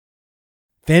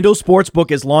FanDuel Sportsbook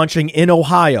is launching in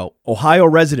Ohio. Ohio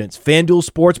residents, FanDuel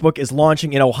Sportsbook is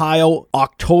launching in Ohio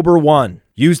October 1.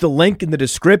 Use the link in the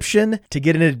description to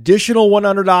get an additional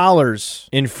 $100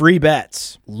 in free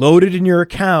bets loaded in your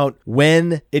account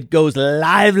when it goes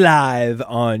live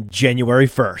on January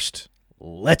 1st.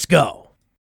 Let's go.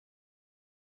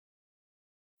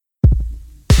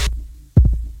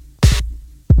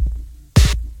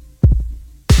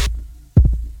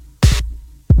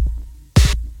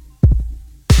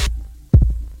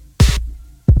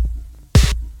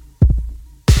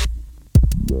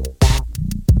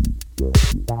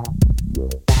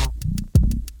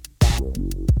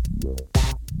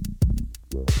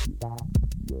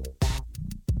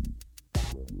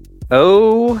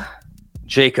 Oh,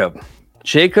 Jacob.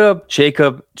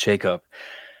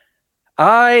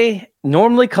 I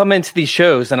normally come into these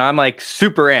shows and I'm like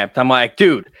super amped. I'm like,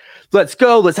 dude, let's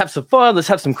go. Let's have some fun. Let's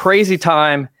have some crazy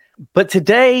time. But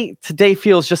today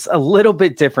feels just a little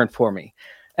bit different for me.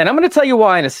 And I'm going to tell you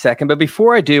why in a second. But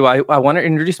before I do, I want to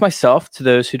introduce myself to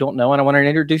those who don't know. And I want to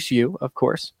introduce you, of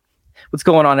course. What's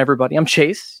going on, everybody? I'm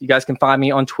Chase. You guys can find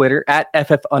me on Twitter at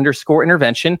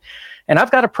 @FF_intervention. And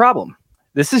I've got a problem.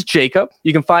 This is Jacob.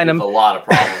 You can find him. A lot of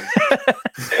problems.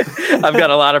 I've got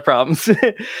a lot of problems.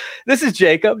 This is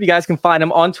Jacob. You guys can find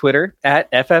him on Twitter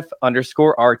at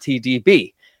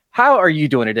 @FF_RTDB. How are you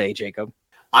doing today, Jacob?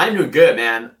 I'm doing good,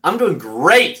 man. I'm doing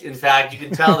great. In fact, you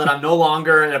can tell that I'm no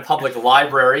longer in a public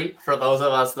library for those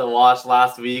of us that watched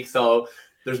last week. So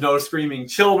there's no screaming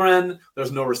children.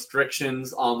 There's no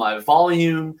restrictions on my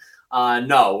volume.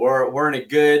 No, we're in a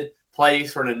good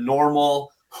place. We're in a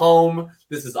normal home.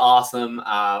 This is awesome.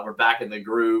 We're back in the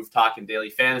groove, talking daily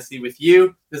fantasy with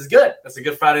you. This is good. That's a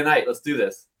good Friday night. Let's do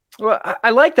this. Well,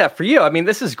 I like that for you. I mean,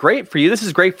 this is great for you. This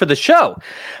is great for the show.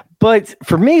 But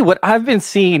for me, what I've been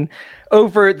seeing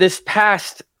over this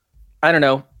past,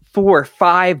 4 or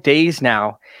 5 days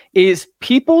now is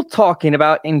people talking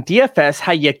about in DFS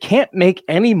how you can't make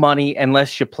any money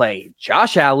unless you play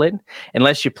Josh Allen,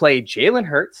 unless you play Jalen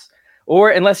Hurts,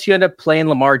 or unless you end up playing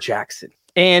Lamar Jackson.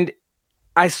 And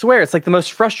I swear it's like the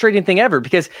most frustrating thing ever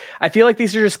because I feel like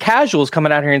these are just casuals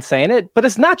coming out here and saying it, but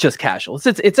it's not just casuals.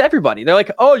 It's everybody. They're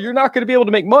like, oh, you're not going to be able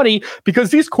to make money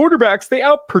because these quarterbacks, they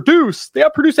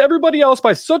outproduce everybody else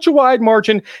by such a wide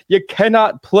margin. You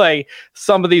cannot play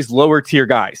some of these lower tier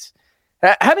guys.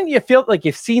 Haven't you felt like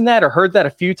you've seen that or heard that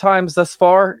a few times thus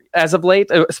far as of late,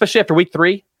 especially after week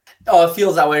 3? Oh, it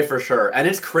feels that way for sure. And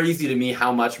it's crazy to me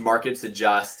how much markets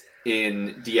adjust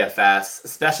in DFS,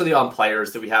 especially on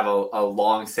players that we have a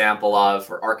long sample of,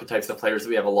 or archetypes of players that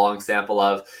we have a long sample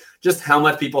of, just how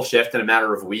much people shift in a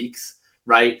matter of weeks,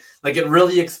 right? Like it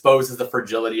really exposes the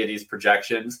fragility of these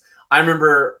projections. I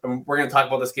remember, we're going to talk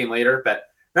about this game later, but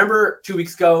remember 2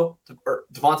 weeks ago,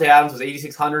 Devontae Adams was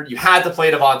 8,600. You had to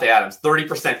play Devontae Adams,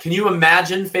 30%. Can you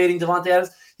imagine fading Devontae Adams?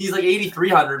 He's like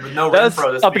 8,300 with no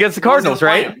Renfro this up week. Against the Cardinals,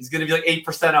 right? He's going to be like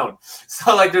 8% owned.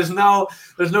 So like there's no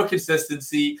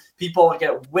consistency. People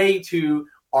get way too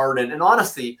ardent. And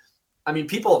honestly, I mean,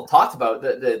 people have talked about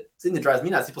the thing that drives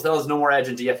me nuts. People say, oh, there's no more edge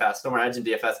in DFS, no more edge in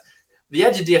DFS. The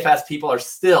edge in DFS people are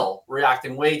still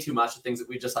reacting way too much to things that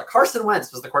we just saw. Carson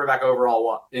Wentz was the quarterback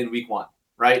overall in week 1,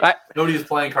 right? Nobody was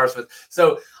playing Carson Wentz.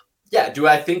 So yeah, do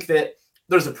I think that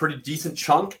there's a pretty decent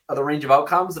chunk of the range of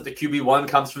outcomes that the QB1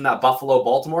 comes from that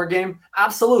Buffalo-Baltimore game?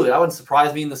 Absolutely. That wouldn't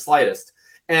surprise me in the slightest.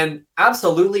 And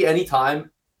absolutely anytime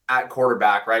at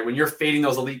quarterback, right, when you're fading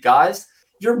those elite guys,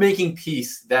 you're making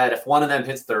peace that if one of them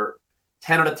hits their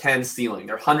 10 out of 10 ceiling,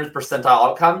 their 100th percentile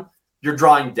outcome, you're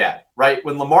drawing dead, right?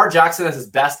 When Lamar Jackson has his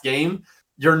best game,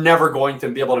 you're never going to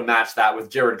be able to match that with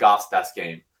Jared Goff's best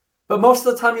game. But most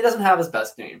of the time, he doesn't have his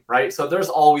best game, right? So there's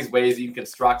always ways you can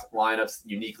construct lineups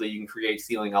uniquely. You can create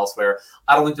ceiling elsewhere.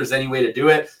 I don't think there's any way to do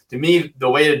it. To me, the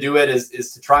way to do it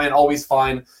is to try and always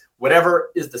find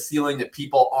whatever is the ceiling that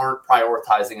people aren't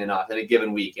prioritizing enough in a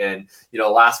given week. And,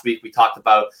 last week we talked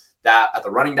about that at the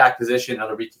running back position.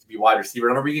 Another week it could be wide receiver.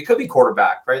 Another week it could be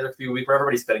quarterback, right? There could be a week where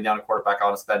everybody's spending down a quarterback. I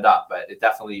want to spend up, but it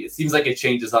seems like it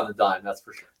changes on the dime. That's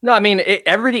for sure. No, I mean,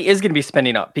 everybody is going to be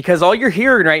spending up because all you're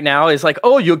hearing right now is like,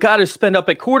 oh, you got to spend up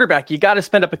at quarterback. You got to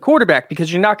spend up at quarterback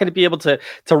because you're not going to be able to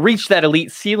reach that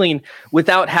elite ceiling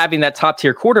without having that top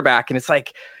tier quarterback. And it's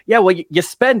like, yeah, well, you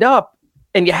spend up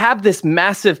and you have this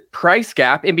massive price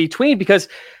gap in between because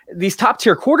these top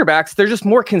tier quarterbacks, they're just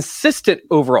more consistent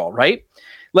overall, right?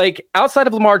 Like outside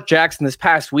of Lamar Jackson this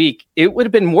past week, it would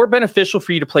have been more beneficial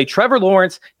for you to play Trevor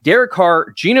Lawrence, Derek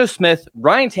Carr, Geno Smith,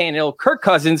 Ryan Tannehill, Kirk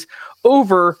Cousins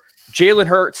over Jalen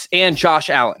Hurts, and Josh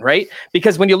Allen, right?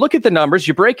 Because when you look at the numbers,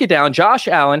 you break it down, Josh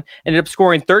Allen ended up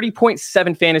scoring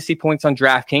 30.7 fantasy points on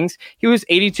DraftKings. He was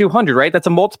 8,200, right? That's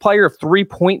a multiplier of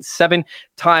 3.7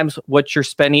 times what you're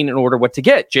spending in order what to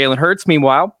get. Jalen Hurts,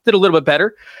 meanwhile, did a little bit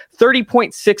better,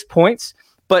 30.6 points,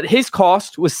 but his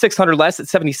cost was 600 less at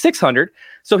 7,600.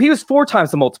 So he was 4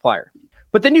 times the multiplier.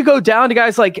 But then you go down to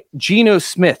guys like Geno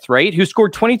Smith, right, who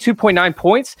scored 22.9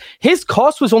 points. His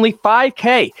cost was only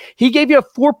 $5K. He gave you a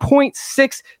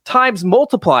 4.6 times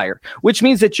multiplier, which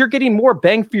means that you're getting more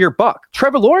bang for your buck.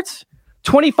 Trevor Lawrence,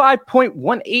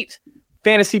 25.18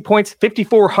 fantasy points,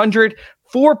 5,400,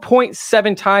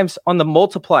 4.7 times on the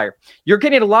multiplier. You're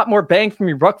getting a lot more bang from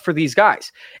your buck for these guys.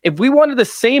 If we wanted the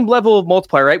same level of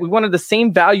multiplier, right, we wanted the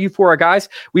same value for our guys,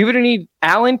 we would need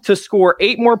Allen to score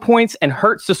 8 more points and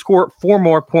Hurts to score 4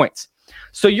 more points.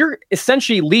 So you're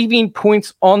essentially leaving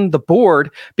points on the board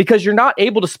because you're not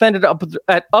able to spend it up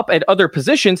at other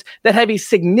positions that have a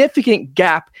significant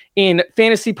gap in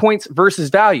fantasy points versus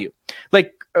value.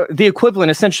 Like the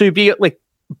equivalent essentially would be like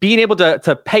being able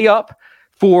to pay up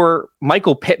for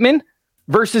Michael Pittman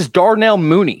versus Darnell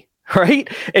Mooney, right?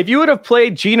 If you would have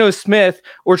played Geno Smith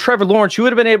or Trevor Lawrence, you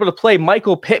would have been able to play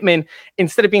Michael Pittman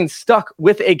instead of being stuck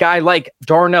with a guy like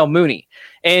Darnell Mooney.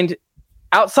 And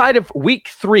outside of week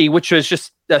 3, which was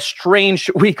just a strange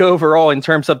week overall in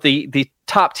terms of the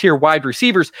top tier wide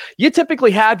receivers, you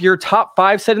typically have your top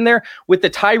 5 set in there with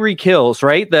the Tyreek Hills,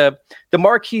 right? The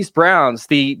Marquise Browns,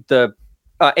 the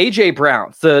AJ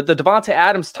Browns, the Devonta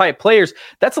Adams type players.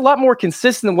 That's a lot more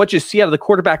consistent than what you see out of the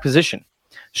quarterback position.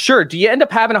 Sure, do you end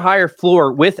up having a higher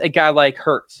floor with a guy like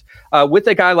Hurts, with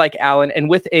a guy like Allen, and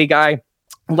with a guy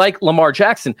like Lamar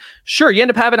Jackson? Sure, you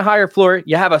end up having a higher floor.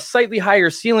 You have a slightly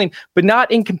higher ceiling, but not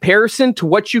in comparison to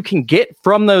what you can get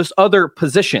from those other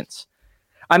positions.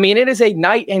 I mean, it is a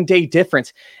night and day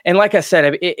difference. And like I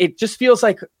said, it just feels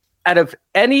like out of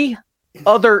any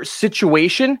other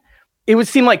situation, it would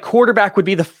seem like quarterback would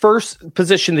be the first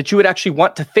position that you would actually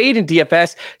want to fade in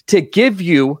DFS to give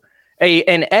you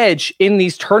an edge in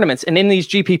these tournaments and in these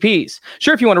GPPs.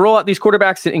 Sure, if you want to roll out these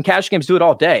quarterbacks in cash games, do it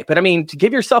all day. But I mean, to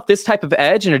give yourself this type of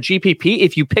edge in a GPP,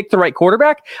 if you pick the right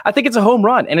quarterback, I think it's a home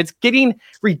run. And it's getting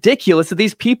ridiculous that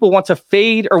these people want to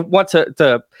fade or want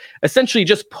to essentially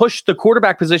just push the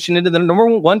quarterback position into the number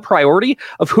one priority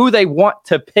of who they want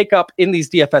to pick up in these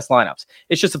DFS lineups.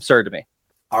 It's just absurd to me.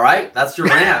 All right, that's your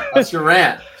rant. That's your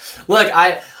rant. Look,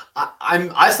 I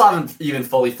still haven't even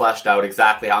fully fleshed out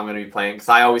exactly how I'm going to be playing because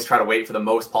I always try to wait for the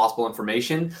most possible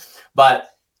information.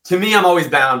 But to me, I'm always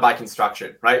bound by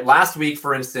construction, right? Last week,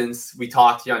 for instance, we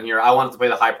talked on here. I wanted to play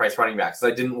the high price running backs. So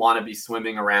I didn't want to be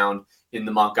swimming around in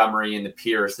the Montgomery and the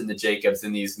Pierce and the Jacobs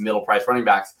and these middle price running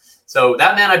backs. So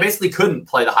that meant I basically couldn't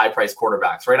play the high price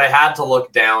quarterbacks, right? I had to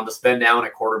look down to spend down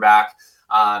at quarterback.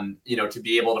 To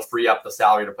be able to free up the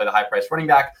salary to play the high price running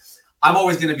back. I'm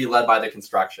always going to be led by the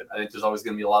construction. I think there's always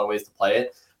going to be a lot of ways to play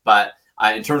it. But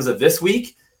in terms of this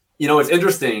week, it's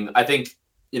interesting. I think,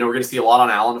 we're going to see a lot on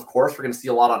Allen, of course. We're going to see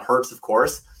a lot on Hurts, of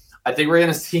course. I think we're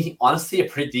going to see, honestly, a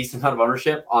pretty decent amount of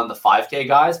ownership on the 5K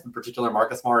guys, in particular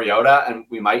Marcus Mariota. And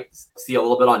we might see a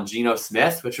little bit on Geno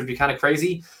Smith, which would be kind of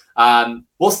crazy.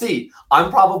 We'll see. I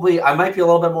might be a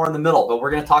little bit more in the middle, but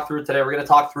we're going to talk through it today. We're going to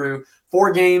talk through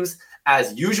 4 games.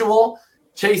 As usual.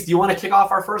 Chase, do you want to kick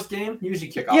off our first game? You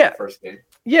usually kick off the first game.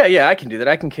 Yeah, I can do that.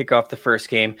 I can kick off the first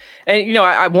game. And,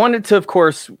 I wanted to, of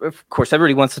course,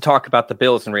 everybody wants to talk about the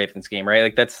Bills and Ravens game, right?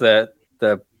 Like that's the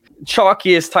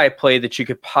chalkiest type play that you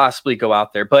could possibly go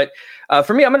out there. But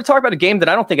for me, I'm going to talk about a game that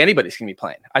I don't think anybody's going to be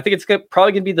playing. I think it's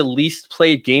probably going to be the least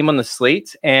played game on the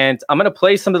slate. And I'm going to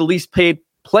play some of the least paid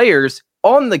players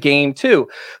on the game too.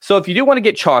 So if you do want to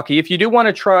get chalky, if you do want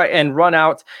to try and run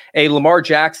out a Lamar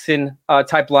Jackson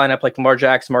type lineup like Lamar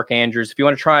Jackson, Mark Andrews, if you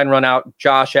want to try and run out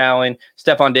Josh Allen,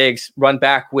 Stephon Diggs, run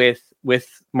back with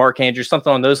Mark Andrews,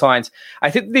 something on those lines, I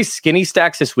think these skinny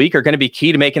stacks this week are going to be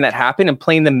key to making that happen and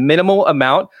playing the minimal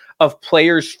amount of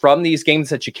players from these games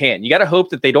that you can. You got to hope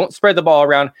that they don't spread the ball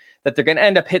around, that they're going to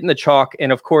end up hitting the chalk.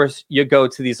 And of course, you go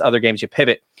to these other games, you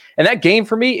pivot. And that game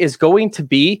for me is going to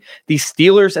be the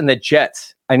Steelers and the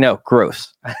Jets. I know,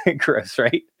 gross. Gross,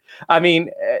 right? I mean,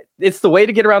 it's the way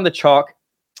to get around the chalk.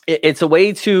 It's a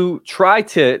way to try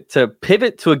to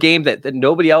pivot to a game that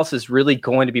nobody else is really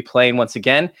going to be playing once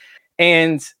again.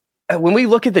 And when we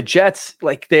look at the Jets,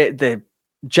 like the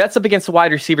Jets up against the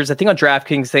wide receivers, I think on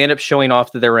DraftKings, they end up showing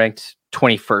off that they're ranked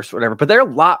 21st, whatever, but they're a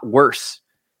lot worse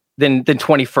than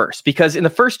 21st because in the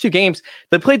first 2 games,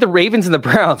 they played the Ravens and the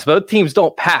Browns. Both teams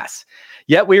don't pass.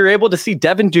 Yet we were able to see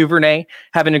Devin Duvernay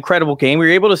have an incredible game. We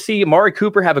were able to see Amari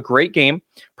Cooper have a great game.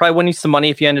 Probably winning some money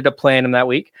if you ended up playing him that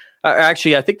week.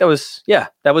 Actually, I think that was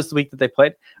the week that they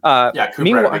played.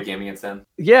 Cooper had a big game against them.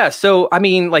 Yeah, so I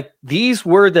mean, like these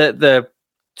were the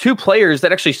two players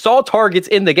that actually saw targets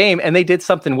in the game and they did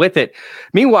something with it.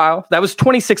 Meanwhile, that was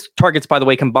 26 targets, by the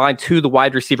way, combined to the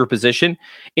wide receiver position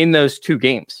in those two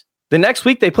games. The next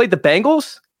week they played the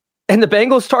Bengals and the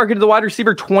Bengals targeted the wide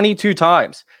receiver 22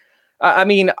 times. I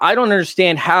mean, I don't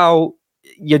understand how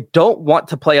you don't want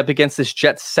to play up against this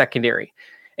Jets secondary.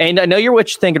 And I know you're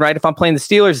thinking, right? If I'm playing the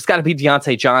Steelers, it's got to be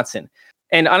Deontay Johnson.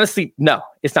 And honestly, no,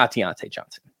 it's not Deontay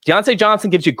Johnson. Deontay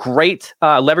Johnson gives you great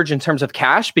leverage in terms of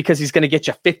cash because he's going to get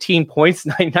you 15 points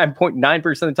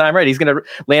 99.9% of the time, right? He's going to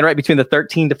land right between the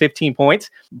 13 to 15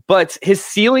 points. But his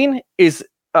ceiling is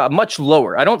much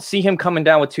lower. I don't see him coming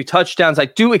down with 2 touchdowns. I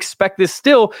do expect this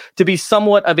still to be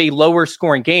somewhat of a lower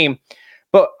scoring game.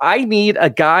 But I need a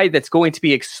guy that's going to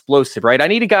be explosive, right? I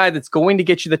need a guy that's going to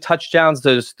get you the touchdowns,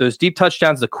 those deep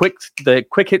touchdowns, the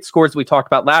quick hit scores we talked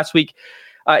about last week,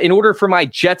 in order for my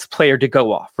Jets player to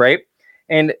go off, right?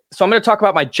 And so I'm going to talk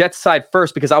about my Jets side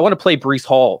first because I want to play Breece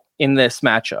Hall in this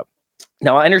matchup.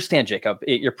 Now, I understand, Jacob.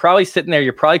 You're probably sitting there.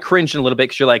 You're probably cringing a little bit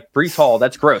because you're like, Breece Hall,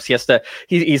 that's gross.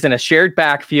 He's in a shared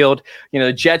backfield.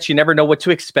 The Jets, you never know what to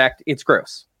expect. It's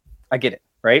gross. I get it,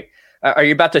 right? Are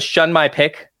you about to shun my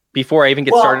pick before I even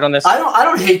get started on this? I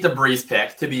don't hate the Breece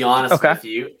pick, to be honest with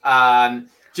you.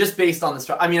 Just based on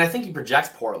the I mean, I think he projects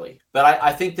poorly, but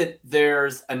I think that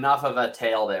there's enough of a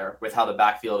tail there with how the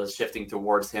backfield is shifting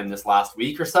towards him this last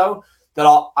week or so that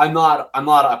I'm not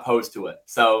opposed to it.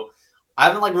 So I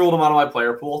haven't ruled him out of my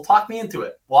player pool. Talk me into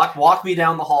it. Walk me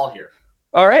down the hall here.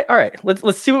 All right.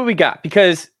 Let's see what we got,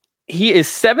 because he is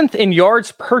 7th in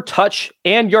yards per touch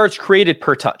and yards created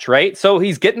per touch, right? So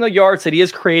he's getting the yards that he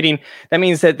is creating. That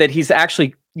means that he's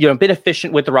actually been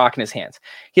efficient with the rock in his hands.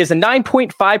 He has a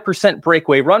 9.5%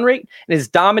 breakaway run rate and has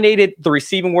dominated the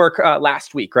receiving work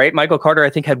last week, right? Michael Carter, I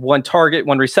think, had 1 target,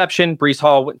 1 reception. Breece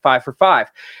Hall went 5 for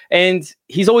 5. And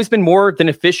he's always been more than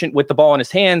efficient with the ball in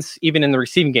his hands, even in the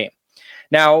receiving game.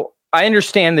 Now, I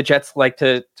understand the Jets like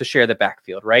to share the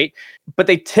backfield, right? But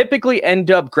they typically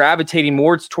end up gravitating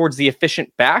more towards the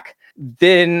efficient back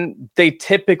than they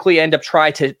typically end up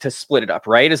trying to split it up,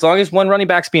 right? As long as one running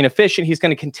back's being efficient, he's going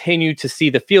to continue to see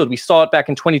the field. We saw it back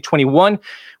in 2021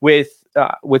 with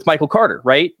Michael Carter,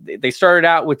 right? They started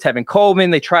out with Tevin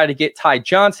Coleman. They tried to get Ty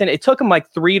Johnson. It took them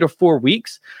 3 to 4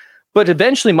 weeks, but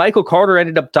eventually Michael Carter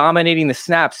ended up dominating the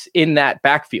snaps in that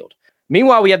backfield.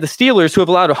 Meanwhile, we have the Steelers, who have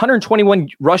allowed 121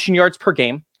 rushing yards per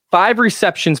game, 5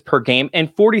 receptions per game,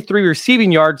 and 43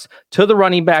 receiving yards to the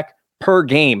running back per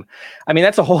game. I mean,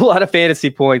 that's a whole lot of fantasy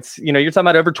points. You're talking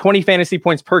about over 20 fantasy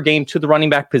points per game to the running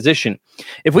back position.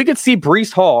 If we could see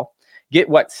Breece Hall get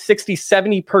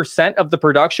 60-70% of the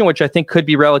production, which I think could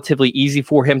be relatively easy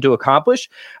for him to accomplish,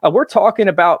 we're talking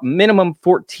about minimum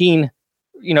 14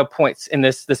 points in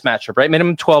this matchup, right?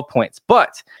 Minimum 12 points.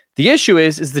 But the issue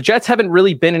is the Jets haven't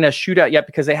really been in a shootout yet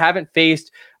because they haven't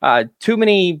faced too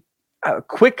many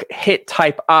quick hit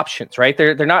type options, right?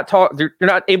 They're not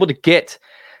able to get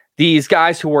these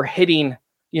guys who are hitting,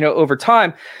 over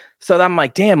time. So I'm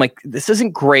like, damn, this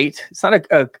isn't great. It's not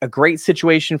a great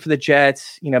situation for the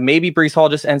Jets. Maybe Breece Hall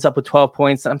just ends up with 12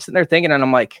 points. And I'm sitting there thinking, and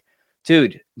I'm like,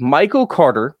 dude, Michael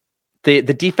Carter, the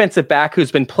defensive back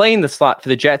who's been playing the slot for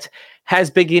the Jets, has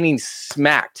been getting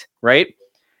smacked, right?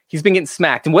 He's been getting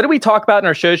smacked. And what do we talk about in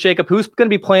our show, Jacob? Who's going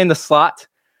to be playing the slot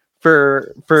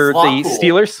for the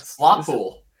Steelers? Slot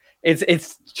pool.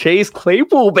 It's Chase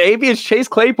Claypool, baby. It's Chase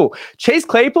Claypool. Chase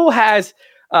Claypool has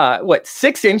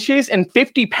 6 inches and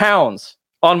 50 pounds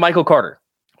on Michael Carter.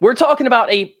 We're talking about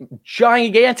a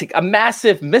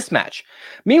massive mismatch.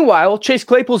 Meanwhile, Chase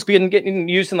Claypool's been getting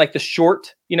used in the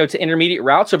short, to intermediate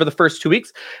routes over the first 2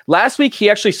 weeks. Last week, he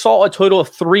actually saw a total of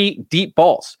 3 deep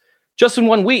balls just in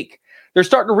 1 week. They're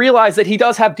starting to realize that he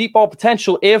does have deep ball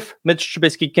potential if Mitch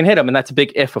Trubisky can hit him. And that's a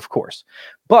big if, of course.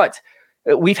 But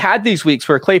we've had these weeks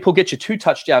where Claypool gets you 2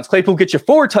 touchdowns. Claypool gets you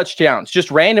 4 touchdowns just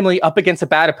randomly up against a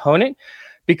bad opponent,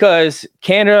 because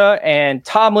Canada and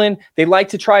Tomlin, they like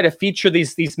to try to feature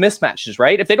these mismatches,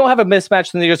 right? If they don't have a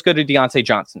mismatch, then they just go to Deontay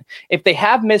Johnson. If they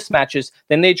have mismatches,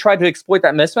 then they try to exploit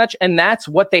that mismatch. And that's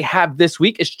what they have this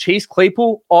week is Chase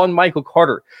Claypool on Michael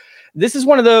Carter. This is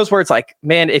one of those where it's like,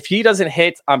 man, if he doesn't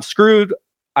hit, I'm screwed.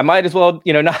 I might as well,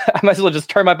 I might as well just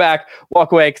turn my back,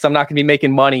 walk away, because I'm not going to be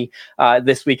making money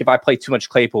this week if I play too much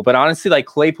Claypool. But honestly,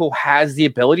 Claypool has the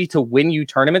ability to win you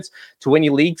tournaments, to win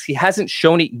you leagues. He hasn't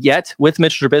shown it yet with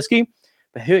Mitch Trubisky,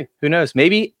 But who knows?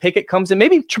 Maybe Pickett comes in.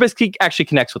 Maybe Trubisky actually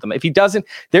connects with him. If he doesn't,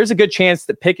 there's a good chance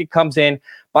that Pickett comes in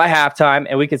by halftime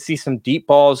and we could see some deep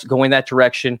balls going that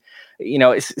direction.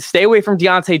 Stay away from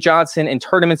Deontay Johnson in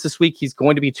tournaments this week. He's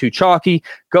going to be too chalky.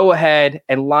 Go ahead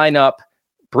and line up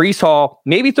Breece Hall,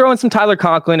 maybe throw in some Tyler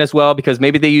Conklin as well, because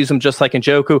maybe they use him just like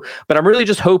Njoku. But I'm really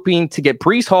just hoping to get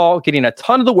Breece Hall getting a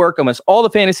ton of the work, almost all the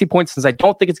fantasy points, since I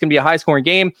don't think it's going to be a high-scoring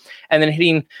game, and then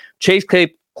hitting Chase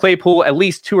Claypool at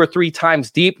least 2 or 3 times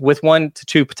deep with 1 to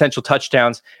 2 potential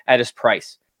touchdowns at his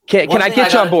price. Can I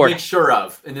get you on board? Make sure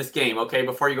of in this game, okay,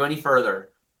 before you go any further.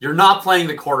 You're not playing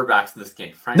the quarterbacks in this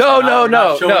game, right? No.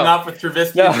 Showing up with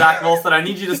Trubisky and Zach Wilson. I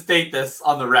need you to state this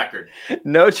on the record.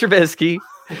 No Trubisky.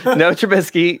 No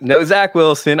Trubisky, no Zach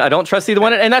Wilson. I don't trust either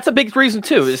one. And that's a big reason,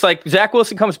 too. It's like Zach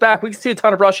Wilson comes back, we can see a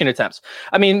ton of rushing attempts.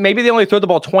 I mean, maybe they only throw the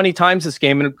ball 20 times this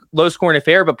game in a low-scoring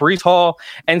affair, but Breece Hall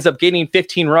ends up getting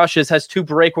 15 rushes, has 2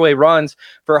 breakaway runs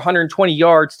for 120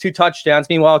 yards, 2 touchdowns.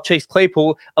 Meanwhile, Chase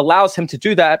Claypool allows him to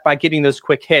do that by getting those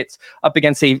quick hits up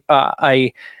against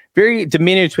a very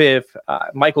diminutive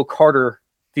Michael Carter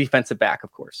defensive back,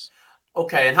 of course.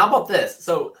 Okay, and how about this?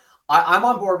 So I'm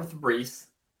on board with Breece.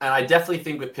 And I definitely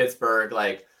think with Pittsburgh,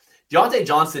 like Deontay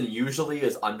Johnson usually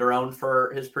is under-owned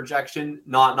for his projection.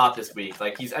 Not this week.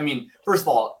 First of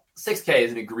all, $6K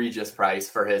is an egregious price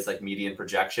for his median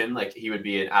projection. Like he would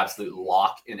be an absolute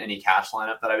lock in any cash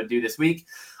lineup that I would do this week.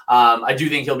 I do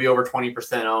think he'll be over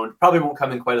 20% owned. Probably won't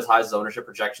come in quite as high as his ownership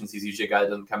projections. He's usually a guy that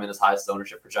doesn't come in as high as his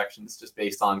ownership projections, just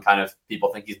based on kind of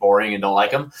people think he's boring and don't like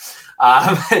him.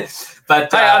 I'm that guy.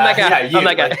 Yeah, I'm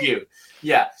that guy. Like you.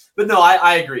 Yeah. But no,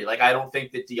 I agree. I don't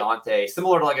think that Deontay,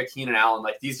 similar to a Keenan Allen,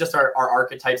 these just are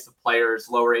archetypes of players,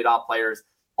 lower ADOT players.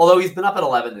 Although he's been up at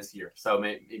 11 this year, so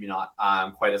maybe not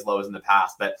quite as low as in the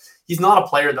past. But he's not a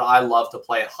player that I love to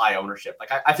play at high ownership.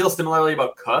 I feel similarly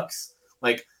about Cooks.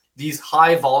 These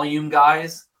high volume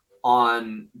guys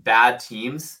on bad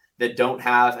teams that don't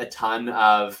have a ton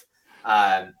of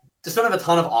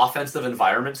offensive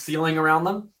environment ceiling around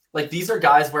them. These are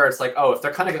guys where it's if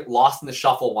they're kind of lost in the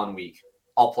shuffle one week,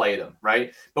 I'll play them,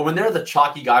 right? But when they're the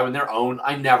chalky guy, when they're owned,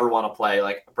 I never want to play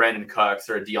Brandon Cooks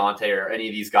or a Deontay or any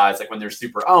of these guys when they're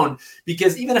super owned,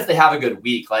 because even if they have a good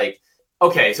week,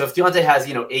 okay, so if Deontay has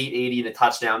 880 and a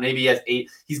touchdown, maybe he has 8,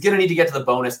 he's gonna need to get to the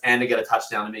bonus and to get a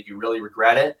touchdown to make you really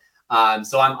regret it.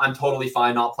 So I'm totally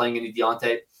fine not playing any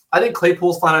Deontay. I think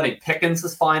Claypool's fine. I think Pickens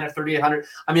is fine at 3,800.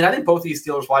 I think both of these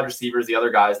Steelers wide receivers, the other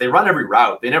guys, they run every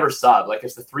route. They never sub.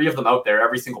 It's the 3 of them out there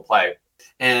every single play.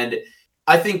 And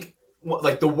I think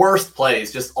the worst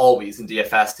plays just always in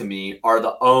DFS to me are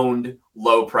the owned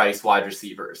low price wide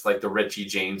receivers, like the Richie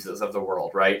Jameses of the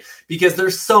world, right? Because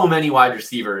there's so many wide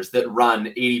receivers that run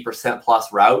 80%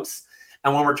 plus routes.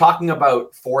 And when we're talking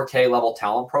about 4K level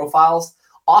talent profiles,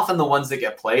 often the ones that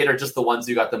get played are just the ones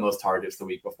who got the most targets the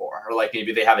week before, or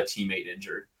maybe they have a teammate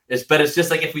injured. But it's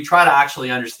just if we try to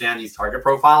actually understand these target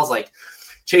profiles,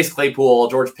 Chase Claypool,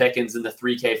 George Pickens in the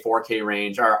 3K, 4K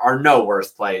range are no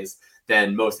worse plays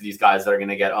than most of these guys that are going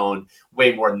to get owned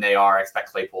way more than they are. I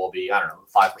expect Claypool will be,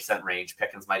 5% range.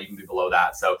 Pickens might even be below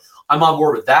that. So I'm on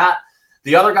board with that.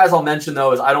 The other guys I'll mention,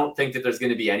 though, is I don't think that there's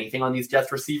going to be anything on these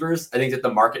Jets receivers. I think that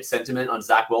the market sentiment on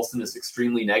Zach Wilson is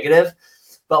extremely negative.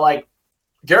 But,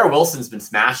 Garrett Wilson's been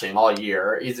smashing all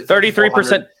year. He's at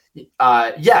 33%.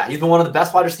 He's been one of the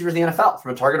best wide receivers in the NFL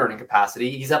from a target earning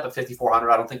capacity. He's up at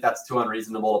 5,400. I don't think that's too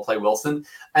unreasonable to play Wilson.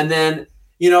 And then,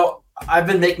 I've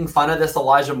been making fun of this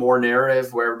Elijah Moore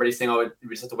narrative where everybody's saying, we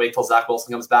just have to wait till Zach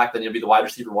Wilson comes back, then he'll be the wide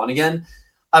receiver 1 again.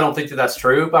 I don't think that that's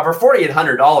true. But for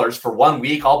 $4,800 for 1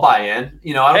 week, I'll buy in.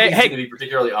 I don't think it's going to be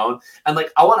particularly owned. And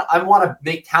I want to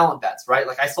make talent bets, right?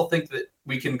 I still think that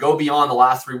we can go beyond the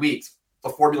last 3 weeks to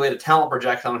formulate a talent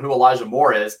projection on who Elijah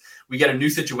Moore is. We get a new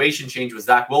situation change with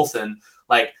Zach Wilson.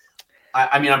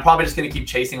 I'm probably just going to keep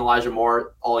chasing Elijah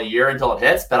Moore all year until it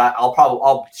hits, but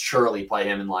I'll surely play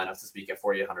him in lineups this week at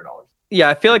 $4,800. Yeah,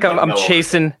 I feel like I'm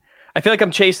chasing. I feel like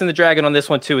I'm chasing the dragon on this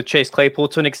one too with Chase Claypool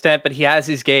to an extent, but he has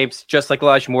his games just like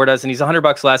Elijah Moore does, and he's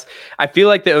 $100 less. I feel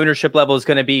like the ownership level is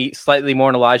going to be slightly more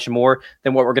on Elijah Moore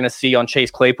than what we're going to see on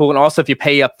Chase Claypool. And also, if you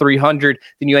pay up $300,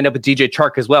 then you end up with DJ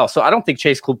Chark as well. So I don't think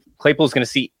Chase Claypool is going to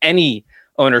see any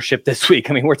ownership this week.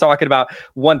 We're talking about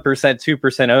 1%,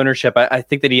 2% ownership. I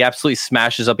think that he absolutely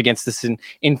smashes up against this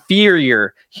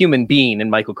inferior human being in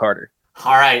Michael Carter.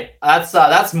 All right,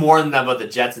 that's more than about the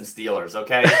Jets and Steelers,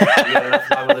 okay?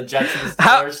 About the Jets and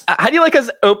Steelers. How do you like us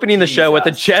opening the show with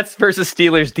the Jets versus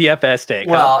Steelers DFS take?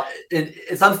 Well,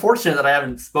 it's unfortunate that I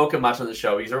haven't spoken much on the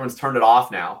show because everyone's turned it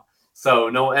off now. So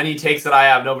any takes that I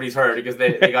have, nobody's heard because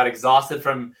they got exhausted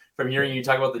from hearing you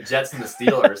talk about the Jets and the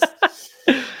Steelers.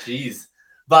 Jeez.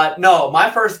 But no, my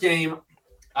first game,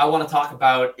 I want to talk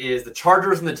about is the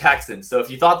Chargers and the Texans. So if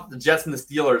you thought that the Jets and the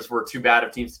Steelers were too bad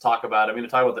of teams to talk about, I'm going to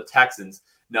talk about the Texans.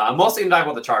 No, I'm mostly going to talk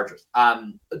about the Chargers.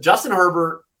 Justin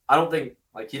Herbert, I don't think,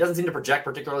 he doesn't seem to project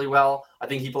particularly well. I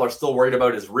think people are still worried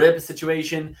about his rib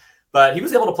situation, but he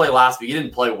was able to play last week. He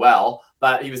didn't play well,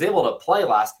 but he was able to play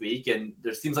last week, and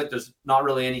there seems like there's not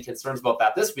really any concerns about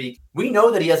that this week. We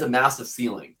know that he has a massive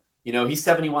ceiling. He's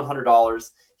 $7,100.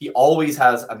 He always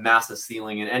has a massive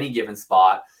ceiling in any given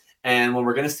spot. And when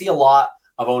we're going to see a lot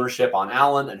of ownership on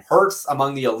Allen and Hurts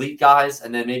among the elite guys,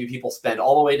 and then maybe people spend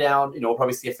all the way down, we'll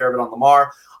probably see a fair bit on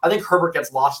Lamar. I think Herbert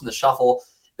gets lost in the shuffle.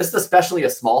 This is especially a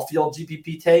small field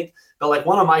GPP take, but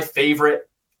one of my favorite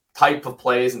type of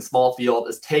plays in small field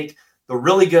is take the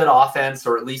really good offense,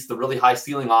 or at least the really high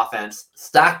ceiling offense,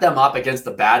 stack them up against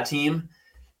the bad team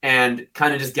and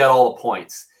kind of just get all the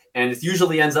points. And it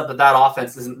usually ends up that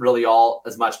offense isn't really all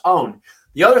as much owned.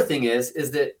 The other thing is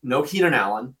that no Keenan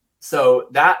Allen. So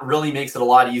that really makes it a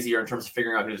lot easier in terms of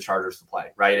figuring out who the Chargers to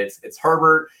play, right? It's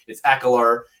Herbert, it's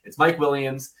Eckler, it's Mike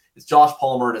Williams, it's Josh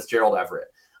Palmer, and it's Gerald Everett.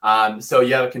 So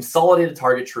you have a consolidated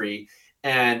target tree,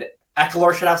 and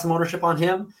Eckler should have some ownership on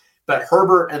him, but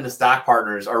Herbert and the stack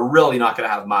partners are really not going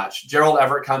to have much. Gerald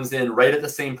Everett comes in right at the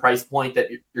same price point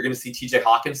that you're going to see TJ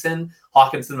Hawkinson.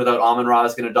 Hawkinson without Amon-Ra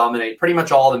is going to dominate pretty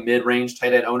much all the mid-range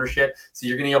tight end ownership. So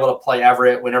you're going to be able to play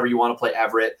Everett whenever you want to play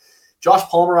Everett. Josh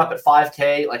Palmer up at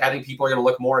 5K. I think people are going to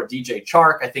look more at DJ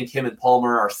Chark. I think him and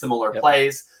Palmer are similar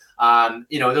plays.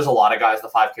 There's a lot of guys, the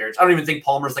 5K. I don't even think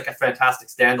Palmer's a fantastic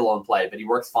standalone play, but he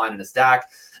works fine in a stack.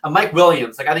 Mike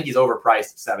Williams, I think he's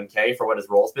overpriced at 7K for what his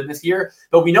role's been this year,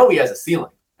 but we know he has a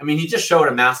ceiling. He just showed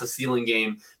a massive ceiling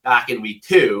game back in week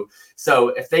 2. So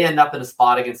if they end up in a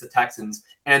spot against the Texans,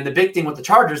 and the big thing with the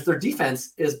Chargers, their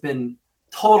defense has been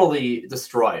totally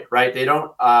destroyed, right? They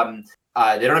don't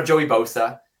have Joey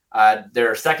Bosa.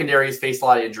 Their secondaries face a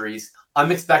lot of injuries.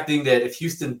 I'm expecting that if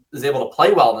Houston is able to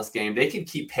play well in this game, they can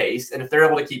keep pace. And if they're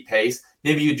able to keep pace,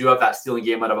 maybe you do have that stealing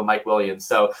game out of a Mike Williams.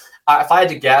 So if I had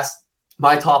to guess,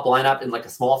 my top lineup in a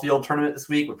small field tournament this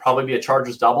week would probably be a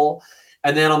Chargers double.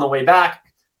 And then on the way back,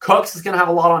 Cooks is going to have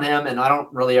a lot on him. And I don't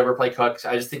really ever play Cooks.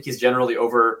 I just think he's generally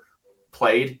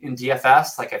overplayed in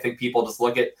DFS. I think people just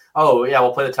look at, oh, yeah,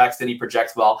 we'll play the Texan. He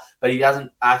projects well, but he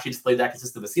hasn't actually displayed that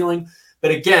consistent of a ceiling.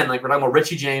 But again, we're talking about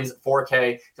Richie James at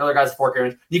 4K, the other guys at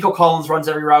 4K. Nico Collins runs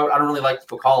every route. I don't really like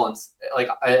Nico Collins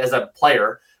as a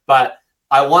player, but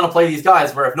I want to play these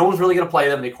guys where if no one's really going to play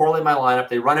them, they correlate my lineup,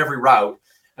 they run every route,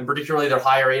 and particularly their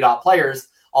higher ADOT players,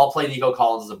 I'll play Nico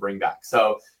Collins as a bring back.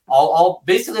 So I'm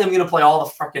going to play all the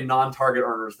fucking non-target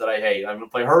earners that I hate. I'm going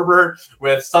to play Herbert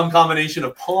with some combination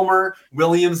of Palmer,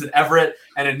 Williams, and Everett,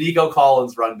 and a Nico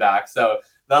Collins run back. So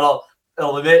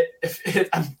it'll admit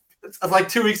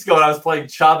it's 2 weeks ago when I was playing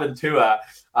Chubb and Tua.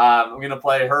 I'm going to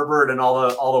play Herbert and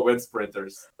all the wind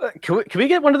sprinters. Can we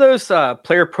get one of those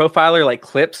player profiler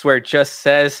clips where it just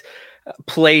says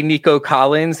play Nico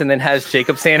Collins and then has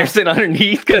Jacob Sanderson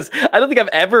underneath? Because I don't think I've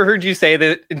ever heard you say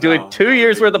that in doing 2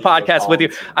 years worth of podcasts with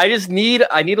you. I need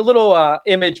a little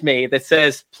image made that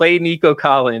says play Nico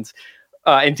Collins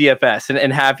in DFS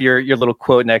and have your little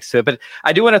quote next to it. But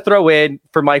I do want to throw in,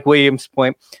 for Mike Williams'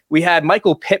 point, we had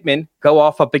Michael Pittman go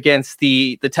off up against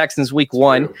the Texans week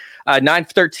 1, 9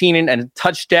 for 13 and a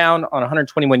touchdown on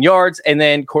 121 yards. And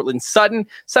then Cortland Sutton,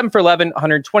 7 for 11,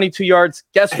 122 yards.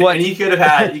 Guess what? And he could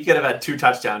have had 2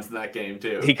 touchdowns in that game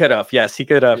too. He could have. Yes, he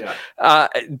could have. Yeah.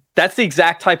 That's the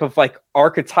exact type of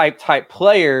archetype type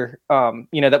player,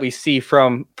 that we see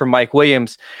from Mike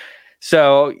Williams.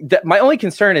 So my only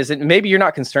concern is, and maybe you're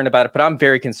not concerned about it, but I'm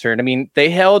very concerned.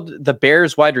 They held the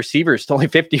Bears wide receivers to only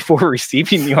 54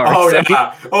 receiving yards. Oh,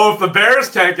 yeah. If the Bears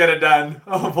can't get it done,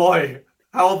 oh boy,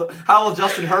 how will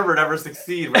Justin Herbert ever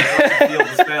succeed when the field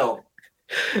is failed?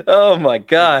 Oh my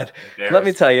God. Let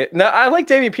me tell you. No, I like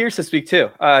Dameon Pierce this week too.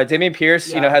 Dameon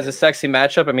Pierce, has a sexy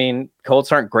matchup.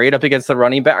 Colts aren't great up against the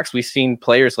running backs. We've seen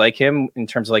players like him in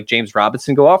terms of James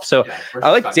Robinson go off. So I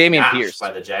like Dameon Pierce.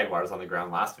 By the Jaguars on the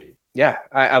ground last week. Yeah,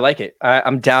 I like it.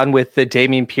 I'm down with the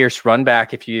Dameon Pierce run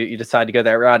back if you decide to go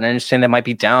that route. And I understand that might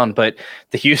be down, but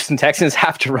the Houston Texans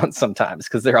have to run sometimes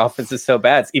because their offense is so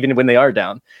bad, even when they are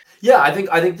down. Yeah, I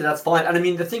think that's fine.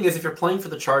 And the thing is, if you're playing for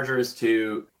the Chargers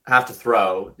to have to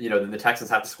throw, then the Texans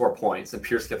have to score points and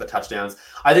Pierce get the touchdowns.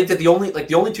 I think that the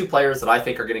only 2 players that I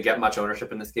think are going to get much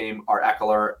ownership in this game are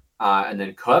Eckler and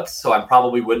then Cooks. So I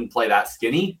probably wouldn't play that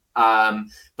skinny.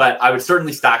 But I would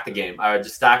certainly stack the game. I would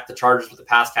just stack the Chargers with the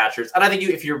pass catchers. And I think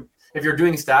if you're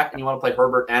doing a stack and you want to play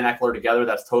Herbert and Eckler together,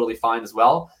 that's totally fine as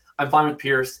well. I'm fine with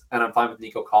Pierce and I'm fine with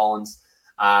Nico Collins.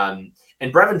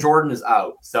 And Brevin Jordan is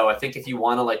out. So I think if you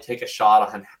want to like take a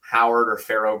shot on Howard or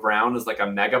Pharaoh Brown as like a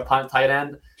mega punt tight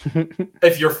end,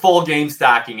 if you're full game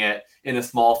stacking it in a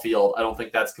small field, I don't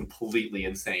think that's completely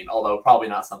insane. Although probably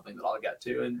not something that I'll get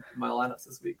to in my lineups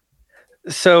this week.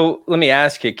 So let me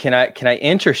ask you, can I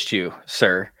interest you,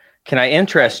 sir? Can I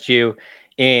interest you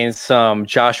in some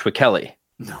Joshua Kelly?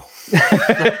 No.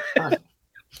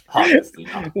 Obviously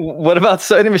not. What about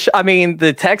Sonny Michel? I mean,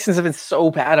 the Texans have been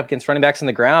so bad up against running backs on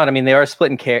the ground. I mean, they are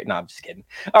splitting care. No, I'm just kidding.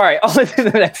 All right, I'll into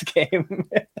the next game.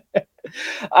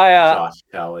 Josh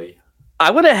Kelly.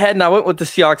 I went ahead and I went with the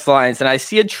Seahawks Lions, and I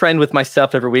see a trend with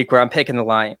myself every week where I'm picking the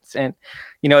Lions. And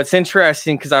it's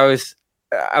interesting because I was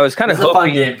kind of hoping. It's a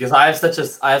fun game because I have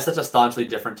such a staunchly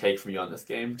different take from you on this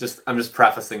game. I'm just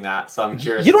prefacing that, so I'm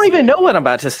curious. You don't even know what I'm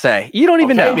about to say. You don't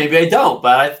even know. Maybe I don't,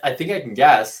 but I think I can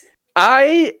guess.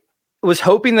 I was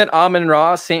hoping that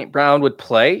Amon-Ra St. Brown would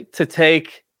play to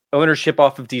take ownership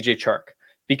off of DJ Chark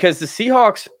because the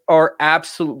Seahawks are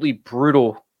absolutely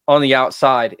brutal on the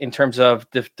outside in terms of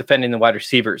defending the wide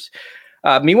receivers.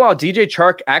 Meanwhile, DJ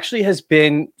Chark actually has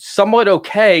been somewhat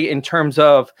okay in terms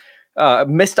of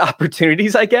missed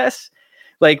opportunities, I guess.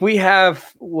 Like we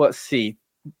have,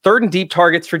 third and deep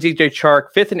targets for DJ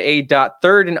Chark, fifth and A dot,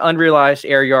 third and unrealized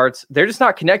air yards. They're just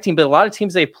not connecting, but a lot of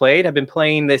teams they've played have been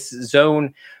playing this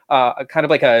zone, kind of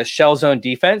like a shell zone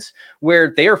defense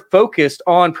where they are focused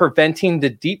on preventing the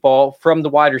deep ball from the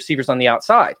wide receivers on the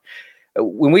outside.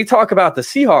 When we talk about the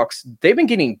Seahawks, they've been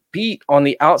getting beat on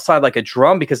the outside like a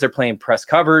drum because they're playing press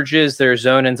coverages. Their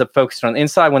zone ends up focused on the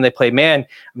inside. When they play man,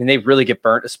 I mean, they really get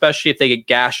burnt, especially if they get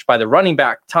gashed by the running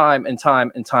back time and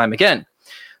time and time again.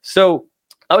 So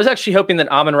I was actually hoping that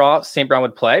Amon-Ra St. Brown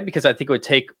would play because I think it would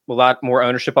take a lot more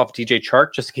ownership off DJ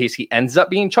Chark just in case he ends up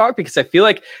being chalked, because I feel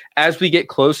like as we get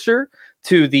closer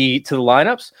to the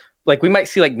lineups, like we might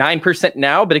see like 9%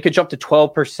 now, but it could jump to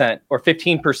 12% or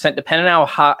 15%, depending on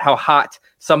how hot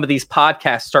some of these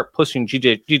podcasts start pushing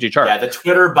DJ Chark. Yeah, the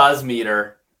Twitter buzz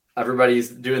meter. Everybody's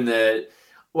doing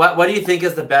what do you think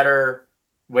is the better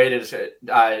way to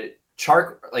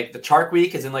Chark, like the Chark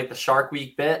week is in like the Shark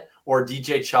Week bit, or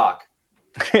DJ Chalk?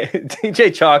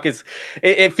 DJ Chalk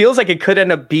it feels like it could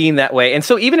end up being that way. And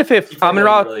so even if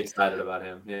Amon-Ra really excited about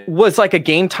him, was like a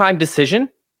game time decision,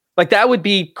 like that would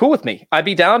be cool with me. I'd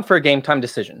be down for a game time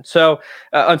decision. So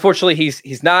unfortunately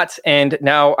he's not. And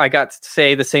now I got to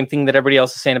say the same thing that everybody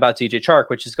else is saying about DJ Chark,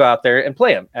 which is go out there and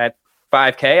play him at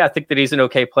 $5K. I think that he's an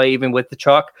okay play even with the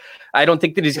chalk. I don't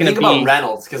think that he's going to be about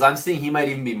Reynolds, because I'm seeing he might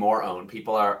even be more owned.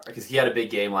 People are, because he had a big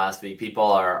game last week. People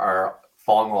are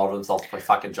falling all over themselves to play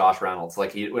fucking Josh Reynolds.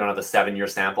 Like we don't have the 7-year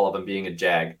sample of him being a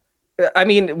Jag. I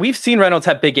mean, we've seen Reynolds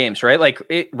have big games, right? Like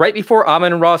right before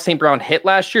Amon-Ra St. Brown hit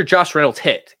last year, Josh Reynolds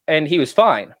hit and he was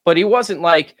fine, but he wasn't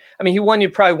like, I mean, he won you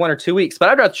probably 1 or 2 weeks, but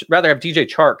I'd rather have DJ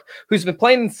Chark, who's been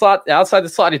playing in the slot, outside the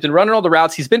slot. He's been running all the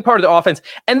routes. He's been part of the offense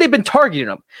and they've been targeting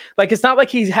him. Like, it's not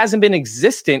like he hasn't been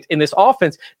existent in this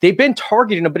offense. They've been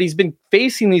targeting him, but he's been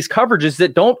facing these coverages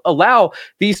that don't allow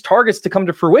these targets to come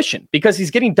to fruition because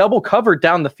he's getting double covered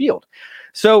down the field.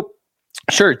 So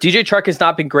sure, DJ Chark has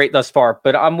not been great thus far,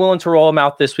 but I'm willing to roll him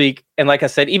out this week. And like I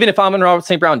said, even if Amon-Ra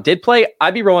St. Brown did play,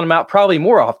 I'd be rolling him out probably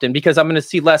more often because I'm going to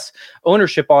see less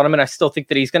ownership on him, and I still think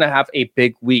that he's going to have a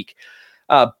big week.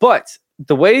 But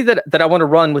the way that I want to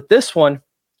run with this one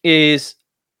is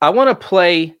I want to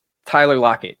play Tyler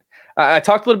Lockett. I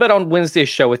talked a little bit on Wednesday's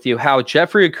show with you how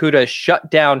Jeffrey Okudah shut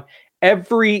down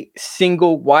every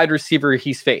single wide receiver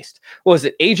he's faced. What was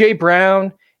it? A.J.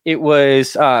 Brown? It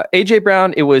was A.J.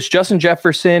 Brown, it was Justin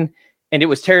Jefferson, and it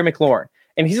was Terry McLaurin.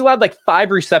 And he's allowed like 5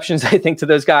 receptions, I think, to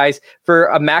those guys for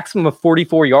a maximum of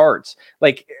 44 yards.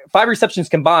 Like 5 receptions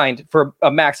combined for a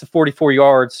max of 44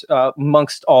 yards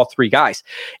amongst all 3 guys.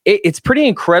 It's pretty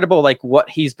incredible, like what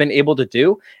he's been able to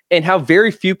do and how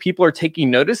very few people are taking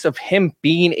notice of him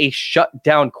being a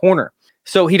shutdown corner.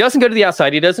 So he doesn't go to the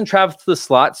outside. He doesn't travel to the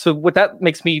slot. So what that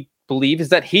makes me believe is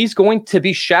that he's going to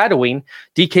be shadowing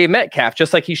DK Metcalf,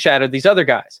 just like he shadowed these other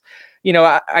guys. You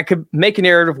know, I could make a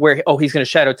narrative where, he's going to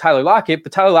shadow Tyler Lockett,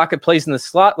 but Tyler Lockett plays in the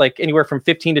slot like anywhere from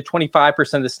 15 to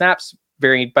 25% of the snaps,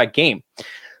 varying by game.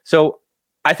 So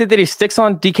I think that he sticks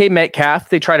on DK Metcalf.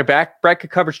 They try to bracket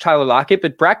coverage Tyler Lockett,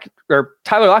 but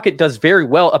Tyler Lockett does very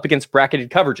well up against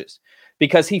bracketed coverages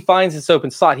because he finds this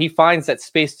open slot. He finds that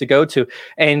space to go to.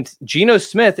 And Geno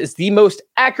Smith is the most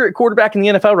accurate quarterback in the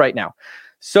NFL right now.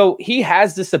 So he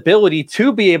has this ability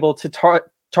to be able to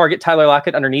target Tyler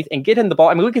Lockett underneath and get him the ball.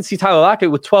 I mean, we can see Tyler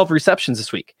Lockett with 12 receptions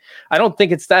this week. I don't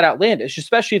think it's that outlandish,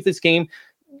 especially if this game,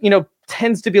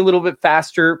 tends to be a little bit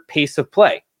faster pace of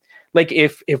play. Like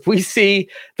if we see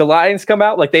the Lions come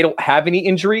out, like they don't have any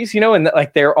injuries, and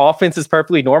like their offense is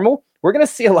perfectly normal, we're going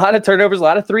to see a lot of turnovers, a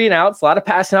lot of 3-and-outs, a lot of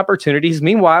passing opportunities.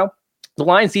 Meanwhile, the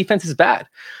Lions defense is bad.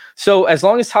 So as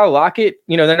long as Tyler Lockett,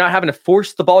 they're not having to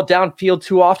force the ball downfield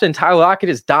too often, Tyler Lockett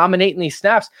is dominating these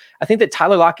snaps. I think that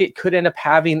Tyler Lockett could end up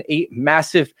having a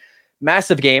massive,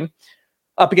 massive game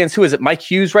up against, who is it? Mike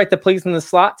Hughes, right? That plays in the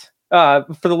slot for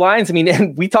the Lions. I mean,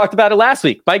 and we talked about it last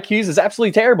week. Mike Hughes is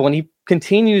absolutely terrible, and he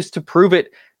continues to prove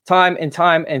it time and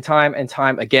time and time and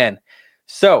time again.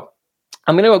 So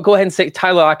I'm going to go ahead and say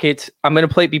Tyler Lockett. I'm going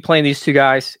to be playing these two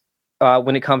guys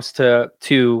when it comes to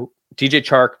DJ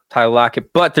Chark, Tyler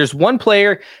Lockett. But there's one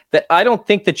player that I don't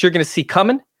think that you're going to see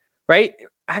coming, right?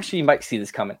 Actually, you might see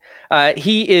this coming.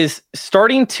 He is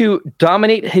starting to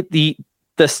dominate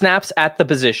the snaps at the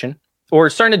position, or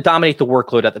starting to dominate the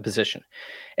workload at the position.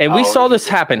 And we saw this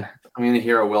happen. I'm going to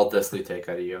hear a Will Dissly take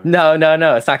out of you. No.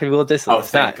 It's not going to be Will Dissly. Oh,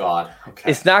 thank God. Okay.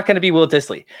 It's not going to be Will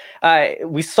Dissly.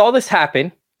 We saw this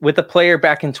happen with a player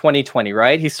back in 2020,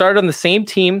 right? He started on the same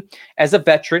team as a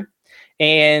veteran,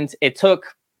 and he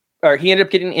ended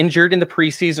up getting injured in the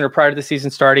preseason or prior to the season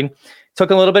starting. Took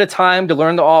a little bit of time to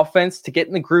learn the offense, to get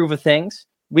in the groove of things.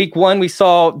 Week 1, we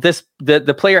saw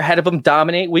the player ahead of him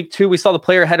dominate. Week 2, we saw the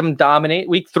player ahead of him dominate.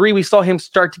 Week 3, we saw him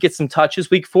start to get some touches.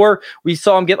 Week 4, we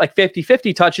saw him get like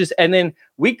 50-50 touches. And then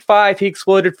week 5, he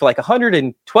exploded for like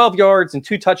 112 yards and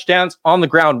 2 touchdowns on the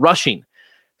ground rushing.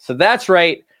 So that's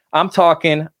right. I'm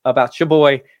talking about your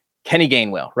boy, Kenny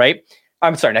Gainwell, right?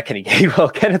 I'm sorry, not Kenny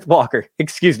Gainwell, Kenneth Walker.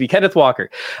 Excuse me, Kenneth Walker.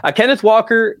 Kenneth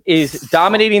Walker is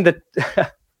dominating the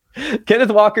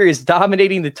Kenneth Walker is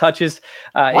dominating the touches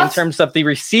in terms of the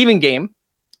receiving game.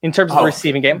 In terms of the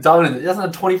receiving game. Dominant. He doesn't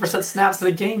have 20% snaps in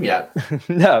a game yet.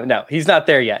 No, he's not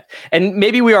there yet. And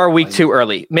maybe we are a week too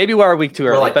early.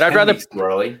 Like, but I'd rather too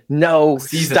early. No,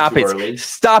 stop it. Early.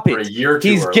 Stop it. For a year too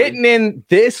he's early. getting in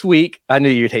this week. I knew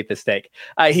you'd hate this take.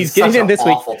 He's getting in this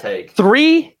week. Take.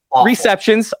 3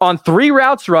 receptions on 3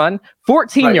 routes run,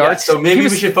 14 yards. Yeah. So maybe we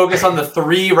should focus on the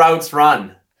 3 routes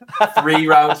run. 3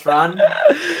 routes run.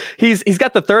 He's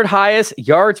got the 3rd highest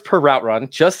yards per route run.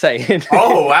 Just saying.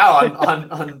 Oh wow!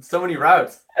 On so many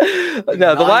routes.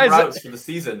 No, the Lions routes for the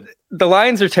season. The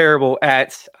Lions are terrible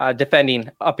at defending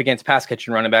up against pass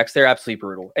catching running backs. They're absolutely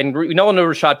brutal. And we all know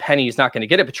Rashad Penny is not going to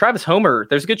get it, but Travis Homer.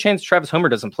 There's a good chance Travis Homer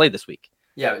doesn't play this week.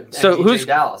 Yeah. So who's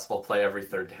Dallas will play every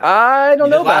third down. I don't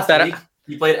know about that. Week,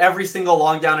 he played every single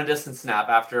long down and distance snap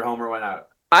after Homer went out.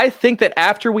 I think that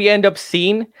after we end up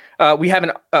seeing, we have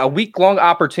a week-long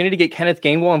opportunity to get Kenneth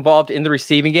Gainwell involved in the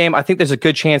receiving game. I think there's a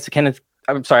good chance that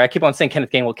I keep on saying Kenneth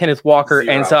Gainwell. Kenneth Walker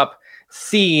ends up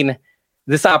seeing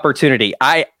this opportunity.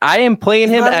 I am playing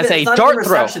him as a dart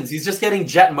throw. He's just getting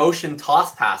jet motion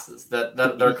toss passes that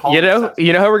they're called. You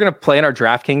know how we're going to play in our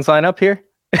DraftKings lineup here?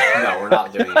 No, we're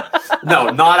not doing it. No,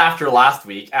 not after last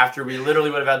week. After we literally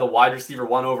would have had the wide receiver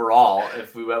 1 overall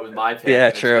if we went with my pick. Yeah,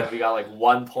 true. We got like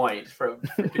 1 point from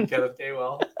Kenneth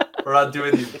Gainwell. We're not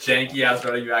doing these janky ass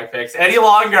running back picks any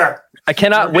longer. I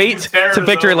cannot wait to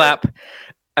victory lap.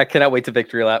 I cannot wait to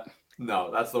victory lap. No,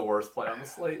 that's the worst play on the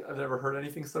slate. I've never heard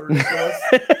anything so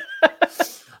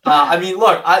ridiculous. I mean,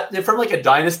 look, from like a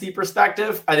dynasty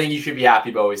perspective, I think you should be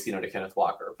happy about always seeing out to Kenneth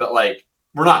Walker. But like,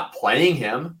 we're not playing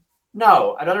him.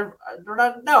 No,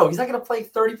 no, he's not going to play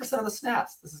 30% of the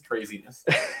snaps. This is craziness.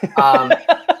 I'm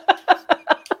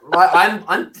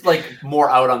like more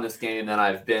out on this game than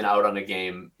I've been out on a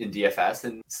game in DFS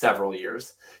in several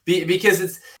years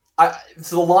because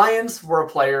so the Lions were a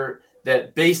player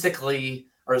that the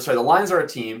Lions are a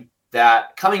team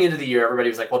that coming into the year, everybody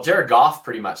was like, well, Jared Goff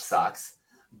pretty much sucks,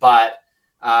 but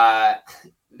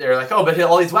they're like, oh, but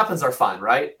all these weapons are fun,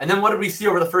 right? And then what did we see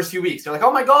over the first few weeks? They're like,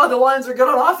 oh my God, the Lions are good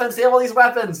on offense. They have all these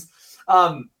weapons.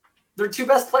 Their 2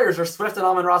 best players are Swift and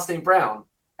Amon-Ra St. Brown.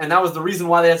 And that was the reason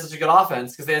why they had such a good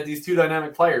offense, because they had these 2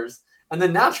 dynamic players. And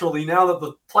then naturally, now that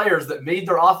the players that made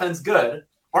their offense good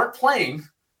aren't playing,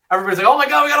 everybody's like, oh my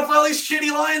God, we got to play all these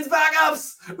shitty Lions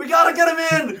backups. We got to get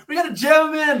them in. We got to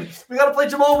jam them in. We got to play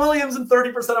Jamal Williams in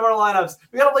 30% of our lineups.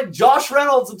 We got to play Josh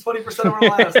Reynolds in 20% of our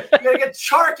lineups. We got to get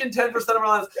Chark in 10% of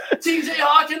our lineups. TJ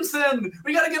Hawkinson,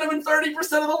 we got to get him in 30%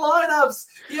 of the lineups.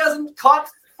 He hasn't caught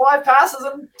 5 passes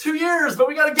in 2 years, but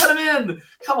we got to get him in.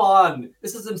 Come on.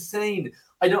 This is insane.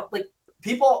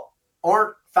 People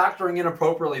aren't factoring in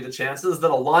appropriately the chances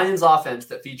that a Lions offense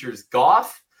that features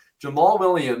Goff, Jamal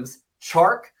Williams,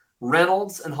 Chark,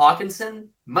 Reynolds, and Hawkinson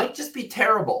might just be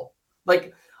terrible.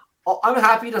 Like, I'm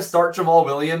happy to start Jamal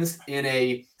Williams in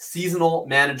a seasonal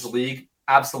managed league.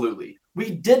 Absolutely.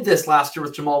 We did this last year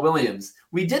with Jamal Williams.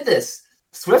 We did this.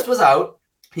 Swift was out.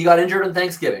 He got injured on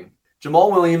Thanksgiving.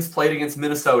 Jamal Williams played against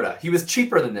Minnesota. He was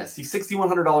cheaper than this. He's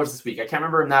 $6,100 this week. I can't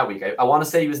remember him that week. I want to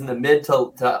say he was in the mid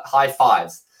to high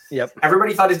 5s. Yep.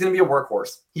 Everybody thought he was going to be a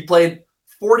workhorse. He played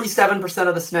 47%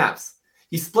 of the snaps.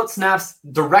 He split snaps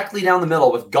directly down the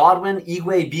middle with Godwin,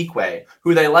 Igwe, Beakwe,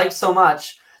 who they liked so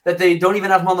much that they don't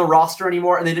even have him on the roster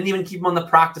anymore, and they didn't even keep him on the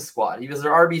practice squad. He was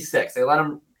their RB6. They let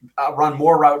him run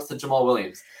more routes than Jamal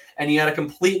Williams, and he had a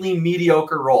completely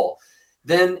mediocre role.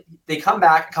 Then they come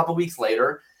back a couple weeks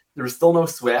later. There was still no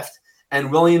Swift,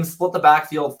 and Williams split the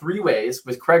backfield 3 ways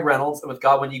with Craig Reynolds and with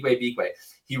Godwin, Igwe, Beakwe.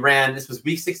 He ran, this was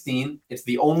week 16. It's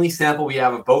the only sample we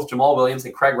have of both Jamal Williams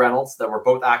and Craig Reynolds that were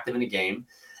both active in a game.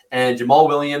 And Jamal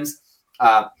Williams,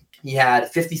 he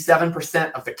had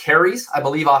 57% of the carries, I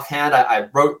believe offhand. I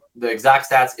wrote the exact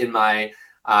stats in my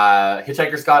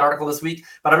Hitchhiker's Guide article this week,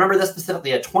 but I remember this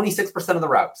specifically. He had 26% of the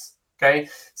routes. Okay.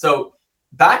 So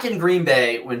back in Green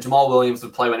Bay, when Jamal Williams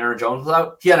would play when Aaron Jones was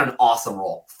out, he had an awesome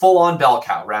role. Full on bell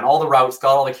cow, ran all the routes,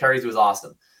 got all the carries. It was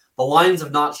awesome. The Lions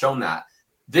have not shown that.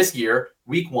 This year,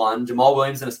 week 1, Jamal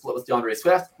Williams in a split with DeAndre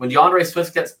Swift. When DeAndre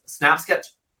Swift snaps get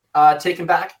taken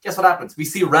back, guess what happens? We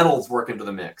see Reynolds work into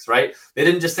the mix, right? They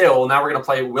didn't just say, oh, well, now we're going to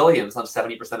play Williams on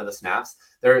 70% of the snaps.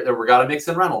 We're got to mix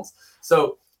in Reynolds.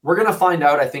 So we're going to find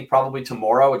out, I think, probably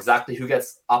tomorrow exactly who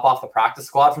gets up off the practice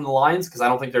squad from the Lions, because I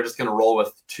don't think they're just going to roll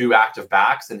with 2 active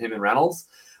backs and him and Reynolds.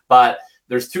 But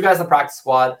there's 2 guys on the practice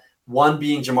squad, one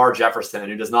being Jamar Jefferson,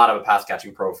 who does not have a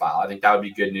pass-catching profile. I think that would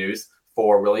be good news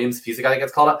for Williams if he's the guy that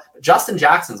gets called up. Justin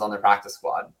Jackson's on their practice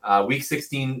squad. Week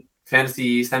 16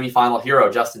 fantasy semifinal hero,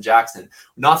 Justin Jackson.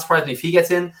 Not surprised me if he gets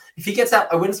in. If he gets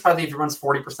out, I wouldn't surprise me if he runs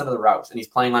 40% of the routes and he's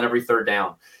playing on every 3rd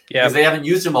down. Yeah. Because they haven't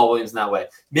used Jamal Williams in that way.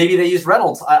 Maybe they use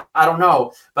Reynolds. I don't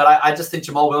know. But I just think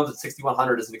Jamal Williams at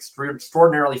 6,100 is an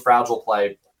extraordinarily fragile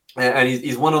play. And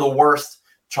he's one of the worst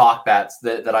chalk bets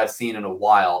that I've seen in a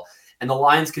while. And the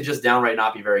Lions could just downright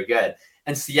not be very good.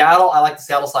 And Seattle, I like the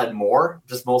Seattle side more,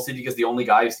 just mostly because the only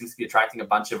guy who seems to be attracting a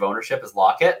bunch of ownership is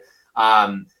Lockett.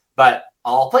 But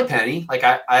I'll play Penny. Like,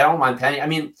 I don't mind Penny. I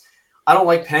mean, I don't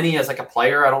like Penny as like a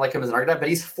player. I don't like him as an archetype, but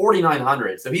he's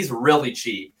 4,900. So he's really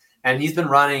cheap. And he's been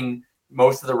running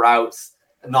most of the routes,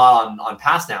 not on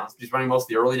pass downs. He's running most of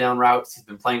the early down routes. He's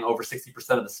been playing over 60%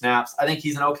 of the snaps. I think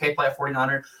he's an okay play at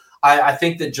 4,900. I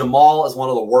think that Jamal is one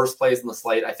of the worst plays in the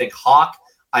slate. I think Hawk,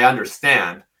 I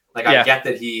understand. Like, I get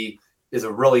that he is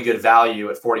a really good value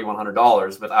at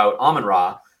 $4,100 without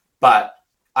Amon-Ra, but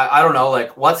I don't know,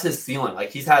 like, what's his ceiling? Like,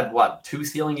 he's had, 2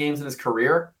 ceiling games in his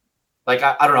career? Like,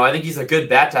 I don't know. I think he's a good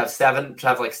bet to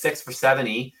have like 6 for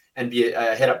 70 and be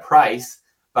a hit at price,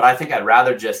 but I think I'd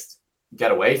rather just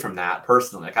get away from that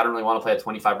personally. Like, I don't really want to play a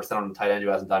 25% on a tight end who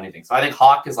hasn't done anything. So I think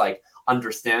Hawk is like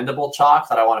understandable chalk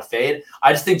that I want to fade.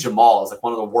 I just think Jamal is like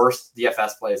one of the worst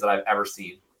DFS plays that I've ever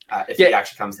seen. If he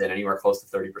actually comes in anywhere close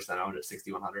to 30% owned at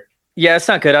 6,100. Yeah, it's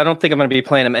not good. I don't think I'm going to be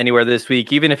playing him anywhere this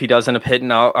week. Even if he does end up hitting,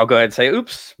 I'll go ahead and say,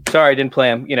 oops, sorry, I didn't play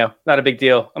him. Not a big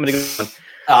deal. I'm going to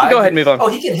go ahead and move on. Oh,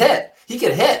 he can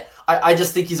hit. I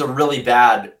just think he's a really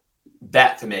bad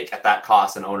bet to make at that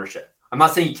cost and ownership. I'm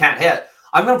not saying he can't hit.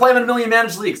 I'm going to play him in a million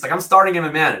managed leagues. Like, I'm starting him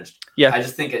in managed. Yeah. I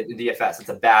just think in DFS, it's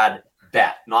a bad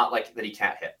bet, not like that he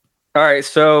can't hit. All right.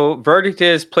 So verdict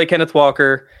is play Kenneth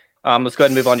Walker. Let's go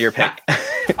ahead and move on to your pick.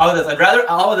 I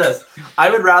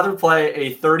would rather play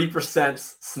a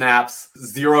 30% snaps,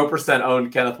 0%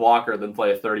 owned Kenneth Walker than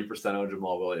play a 30% owned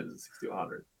Jamal Williams at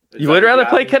 6,100. You would rather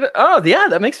play Kenneth? Oh, yeah,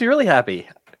 that makes me really happy.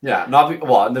 Yeah,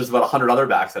 and there's about 100 other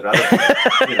backs I'd rather.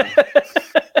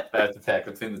 I have to pick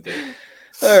between the 2.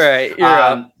 All right, you're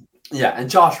up. Yeah, and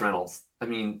Josh Reynolds. I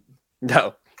mean,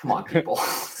 no, come on, people,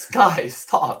 guys,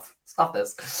 stop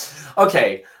this.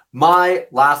 Okay, my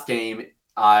last game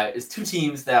is 2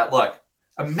 teams that look.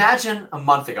 Imagine a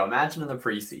month ago, imagine in the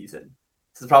preseason.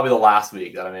 This is probably the last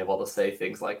week that I'm able to say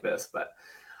things like this, but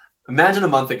imagine a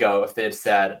month ago if they had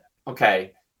said,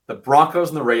 okay, the Broncos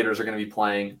and the Raiders are going to be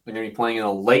playing. They're going to be playing in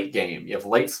a late game. You have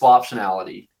late swap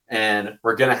optionality, and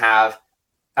we're going to have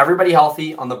everybody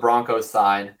healthy on the Broncos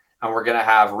side, and we're going to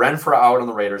have Renfrow out on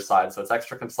the Raiders side, so it's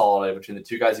extra consolidated between the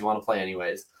 2 guys you want to play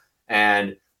anyways.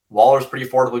 And Waller's pretty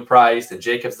affordably priced, and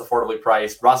Jacobs is affordably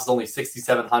priced. Russ is only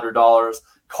 $6,700.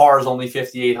 Carr's only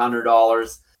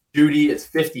 $5,800. Judy is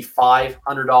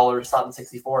 $5,500. Sutton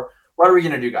 $64. What are we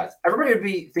going to do, guys? Everybody would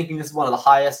be thinking this is one of the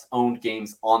highest owned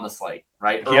games on the slate,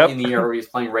 right? Early in the year where he's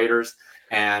playing Raiders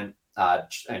and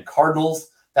Cardinals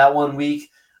that 1 week.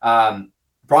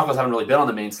 Broncos haven't really been on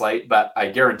the main slate, but I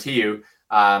guarantee you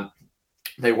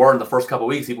they were in the first couple of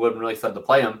weeks. People have been really excited to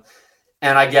play them.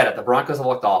 And I get it. The Broncos have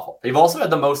looked awful. They've also had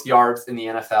the most yards in the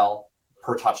NFL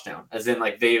per touchdown, as in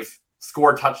like they've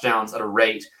scored touchdowns at a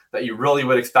rate that you really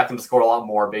would expect them to score a lot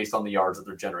more based on the yards that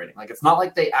they're generating. Like, it's not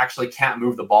like they actually can't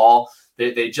move the ball.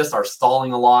 They just are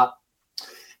stalling a lot.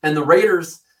 And the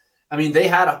Raiders, I mean, they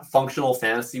had a functional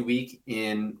fantasy week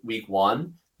in week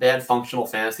 1. They had functional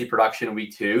fantasy production in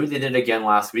week 2. They did it again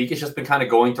last week. It's just been kind of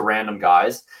going to random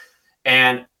guys.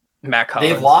 And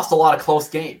they've lost a lot of close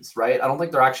games, right? I don't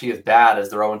think they're actually as bad as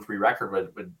their 0-3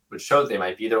 record would show that they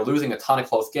might be. They're losing a ton of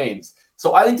close games.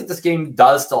 So I think that this game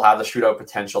does still have the shootout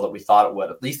potential that we thought it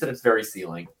would, at least at its very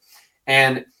ceiling.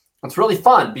 And it's really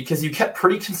fun because you get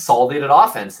pretty consolidated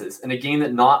offenses in a game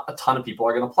that not a ton of people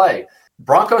are going to play.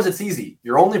 Broncos, it's easy.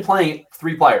 You're only playing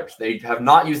 3 players. They have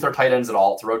not used their tight ends at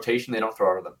all. It's a rotation. They don't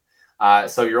throw to them.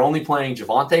 So you're only playing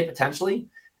Javonte potentially,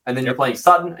 and then you're playing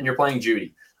Sutton, and you're playing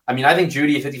Judy. I mean, I think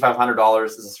Judy at $5,500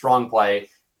 is a strong play.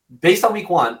 Based on week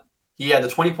 1, he had the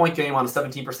 20-point game on a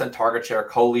 17% target share,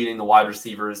 co-leading the wide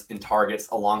receivers in targets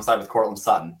alongside with Cortland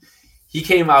Sutton. He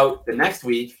came out the next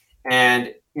week,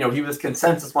 and he was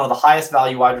consensus one of the highest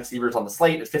value wide receivers on the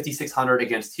slate at $5,600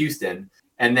 against Houston.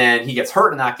 And then he gets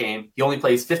hurt in that game. He only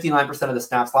plays 59% of the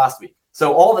snaps last week.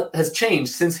 So all that has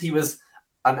changed since he was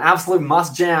an absolute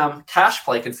must-jam cash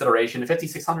play consideration at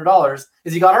 $5,600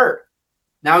 is he got hurt.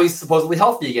 Now he's supposedly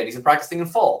healthy again. He's practicing in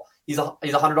full. He's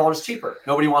 $100 cheaper.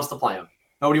 Nobody wants to play him.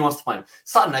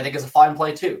 Sutton, I think, is a fine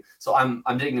play too. So I'm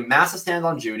taking a massive stand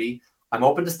on Judy. I'm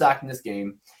open to stacking this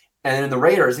game. And in the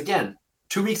Raiders, again,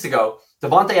 2 weeks ago,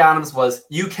 Davante Adams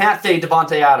you can't fade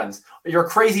Davante Adams. You're a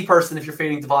crazy person if you're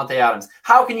fading Davante Adams.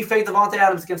 How can you fade Davante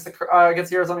Adams against the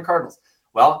Arizona Cardinals?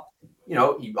 Well,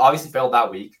 he obviously failed that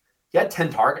week. He had 10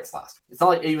 targets last week. It's not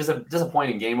like it was a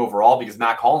disappointing game overall because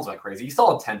Matt Collins went crazy. He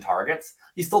still had 10 targets.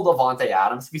 He's still Davante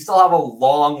Adams. We still have a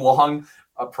long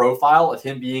profile of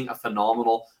him being a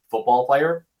phenomenal football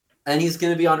player, and he's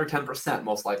going to be under 10%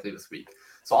 most likely this week.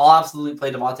 So I'll absolutely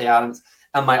play Davante Adams.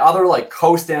 And my other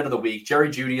co-stand of the week, Jerry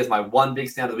Jeudy is my one big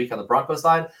stand of the week on the Broncos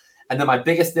side. And then my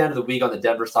biggest stand of the week on the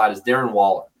Denver side is Darren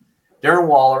Waller. Darren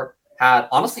Waller had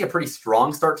honestly a pretty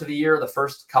strong start to the year. The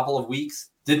first couple of weeks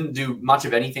didn't do much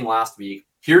of anything last week.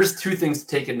 Here's 2 things to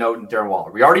take a note in Darren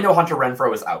Waller. We already know Hunter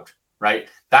Renfrow is out, right?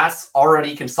 That's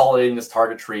already consolidating this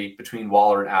target tree between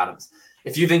Waller and Adams.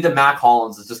 If you think that Matt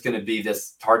Collins is just going to be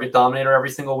this target dominator every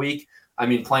single week, I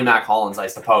mean, play Matt Collins, I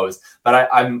suppose. But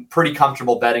I'm pretty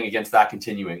comfortable betting against that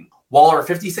continuing. Waller,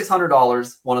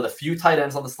 $5,600, one of the few tight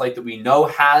ends on the slate that we know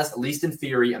has, at least in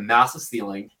theory, a massive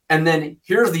ceiling. And then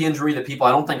here's the injury that people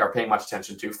I don't think are paying much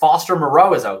attention to. Foster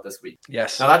Moreau is out this week.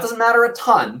 Yes. Now, that doesn't matter a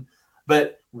ton,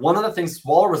 but one of the things,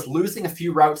 Waller was losing a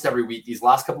few routes every week these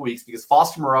last couple of weeks because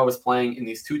Foster Moreau was playing in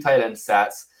these 2 tight end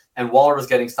sets, and Waller was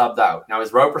getting subbed out. Now,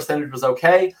 his route percentage was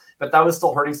okay, but that was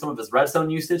still hurting some of his red zone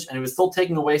usage, and he was still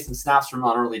taking away some snaps from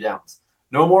on early downs.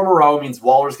 No more Moreau means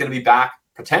Waller's going to be back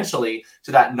potentially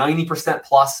to that 90%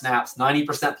 plus snaps,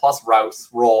 90% plus routes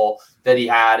role that he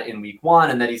had in week 1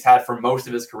 and that he's had for most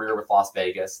of his career with Las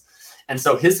Vegas. And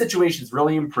so his situation's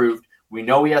really improved. We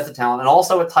know he has the talent. And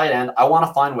also at tight end, I want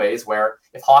to find ways where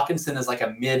if Hawkinson is like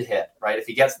a mid hit, right? If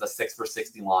he gets to the 6 for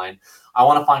 60 line, I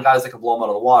want to find guys that can blow him out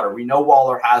of the water. We know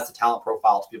Waller has the talent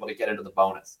profile to be able to get into the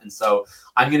bonus. And so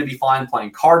I'm going to be fine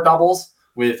playing card doubles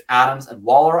with Adams and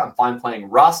Waller. I'm fine playing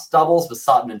Russ doubles with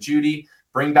Sutton and Judy,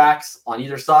 bringbacks on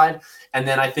either side. And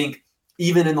then I think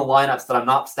even in the lineups that I'm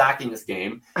not stacking this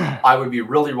game, I would be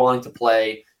really willing to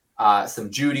play some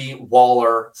Judy,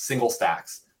 Waller, single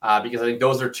stacks. Because I think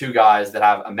those are 2 guys that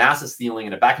have a massive ceiling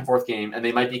in a back and forth game, and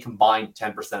they might be combined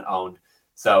 10% owned.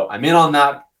 So I'm in on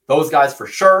that. Those guys for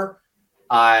sure.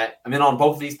 I'm in on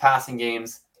both of these passing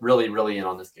games. Really, really in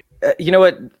on this game. You know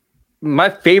what?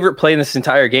 My favorite play in this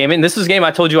entire game, and this is a game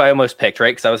I told you I almost picked,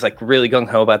 right? Because I was really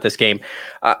gung-ho about this game.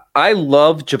 I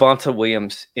love Javonte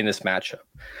Williams in this matchup.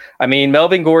 I mean,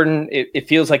 Melvin Gordon, it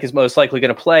feels like is most likely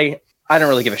going to play. I don't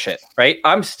really give a shit, right?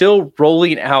 I'm still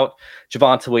rolling out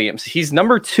Javonte Williams. He's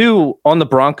number 2 on the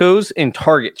Broncos in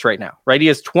targets right now, right? He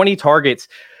has 20 targets.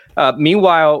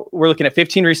 Meanwhile, we're looking at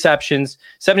 15 receptions,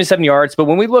 77 yards. But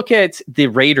when we look at the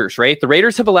Raiders, right? The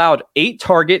Raiders have allowed 8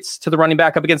 targets to the running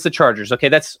back up against the Chargers. Okay,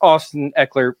 that's Austin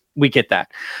Eckler. We get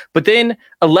that. But then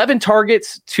 11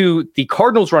 targets to the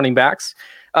Cardinals running backs,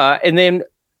 and then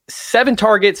 7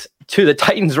 targets to the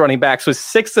Titans running backs, with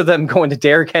 6 of them going to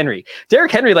Derrick Henry.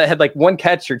 Derrick Henry had 1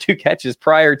 catch or 2 catches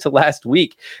prior to last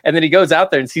week. And then he goes out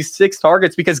there and sees 6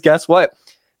 targets because guess what?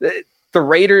 The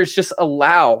Raiders just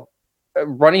allow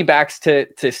running backs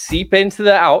to seep into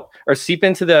the out or seep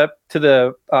into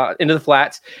the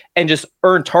flats and just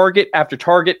earn target after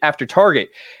target after target.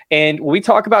 And when we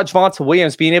talk about Javonte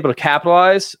Williams being able to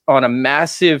capitalize on a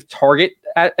massive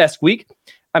target-esque week,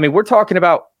 I mean, we're talking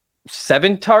about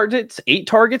 7 targets, 8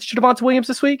 targets to Javonte Williams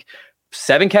this week,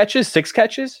 7 catches, 6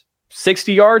 catches,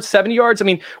 60 yards, 70 yards. I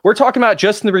mean, we're talking about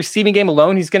just in the receiving game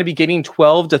alone, he's going to be getting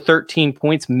 12 to 13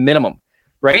 points minimum.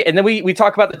 right? And then we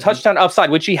talk about the touchdown upside,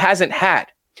 which he hasn't had,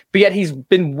 but yet he's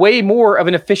been way more of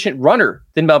an efficient runner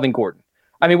than Melvin Gordon.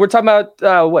 I mean, we're talking about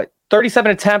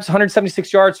 37 attempts,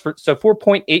 176 yards, so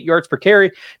 4.8 yards per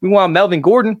carry. Meanwhile, Melvin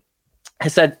Gordon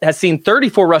has seen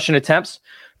 34 rushing attempts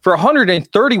for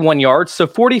 131 yards, so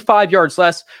 45 yards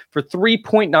less for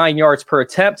 3.9 yards per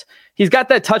attempt. He's got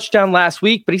that touchdown last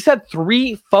week, but he's had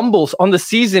 3 fumbles on the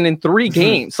season in 3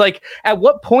 games. Like, at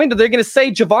what point are they going to say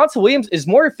Javonte Williams is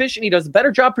more efficient? He does a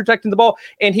better job protecting the ball,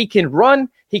 and he can run,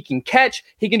 he can catch,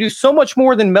 he can do so much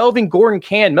more than Melvin Gordon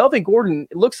can. Melvin Gordon,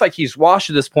 it looks like he's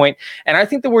washed at this point, and I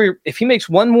think that if he makes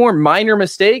one more minor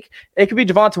mistake, it could be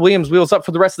Javonte Williams wheels up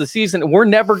for the rest of the season, and we're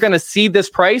never going to see this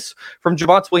price from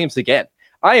Javonte Williams again.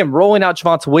 I am rolling out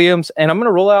Javonte Williams, and I'm going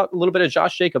to roll out a little bit of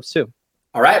Josh Jacobs too.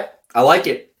 All right. I like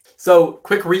it. So,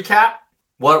 quick recap.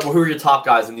 Who are your top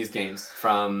guys in these games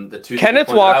from the 2? Kenneth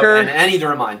Walker. And any to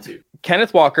remind too.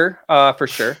 Kenneth Walker, for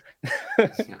sure.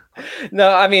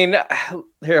 No, I mean,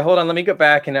 here, hold on. Let me go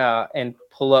back and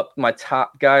pull up my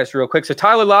top guys real quick. So,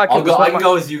 Tyler Lockett. I can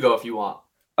go as you go if you want.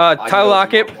 Tyler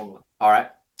Lockett. All right.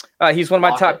 He's one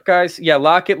of my top guys. Yeah,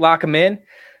 Lockett, lock him in.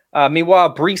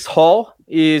 Meanwhile, Breece Hall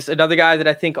is another guy that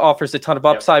I think offers a ton of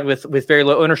upside with very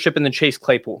low ownership, and then Chase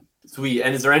Claypool. Sweet.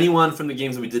 And is there anyone from the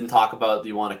games that we didn't talk about that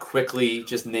you want to quickly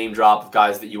just name drop of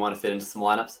guys that you want to fit into some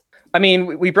lineups? I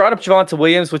mean, we brought up Javonte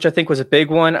Williams, which I think was a big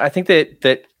one. I think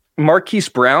that Marquise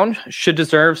Brown should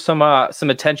deserve some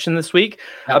attention this week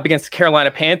up against the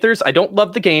Carolina Panthers. I don't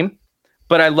love the game,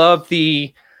 but I love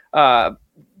the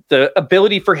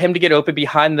ability for him to get open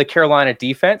behind the Carolina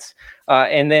defense,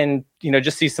 and then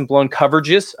just see some blown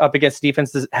coverages up against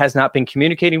defense that has not been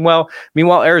communicating well.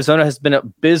 Meanwhile, Arizona has been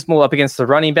abysmal up against the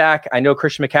running back. I know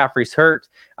Christian McCaffrey's hurt.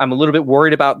 I'm a little bit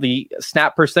worried about the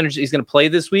snap percentage that he's going to play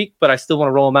this week, but I still want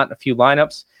to roll him out in a few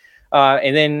lineups.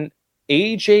 And then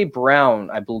AJ Brown,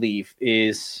 I believe,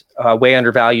 is way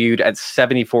undervalued at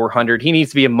 7,400. He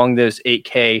needs to be among those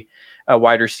 8K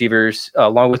wide receivers,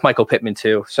 along with Michael Pittman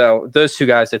too. So those 2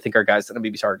 guys I think are guys that I'm going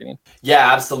to be targeting.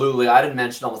 Yeah, absolutely. I didn't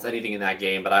mention almost anything in that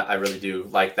game, but I really do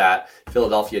like that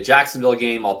Philadelphia-Jacksonville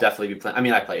game. I'll definitely be playing. I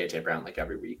mean, I play AJ Brown like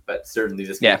every week, but certainly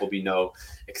this week will be no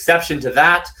exception to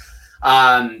that.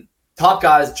 Top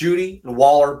guys, Judy and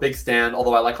Waller, big stand,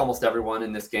 although I like almost everyone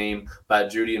in this game, but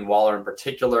Judy and Waller in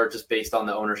particular, just based on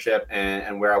the ownership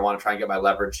and where I want to try and get my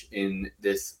leverage in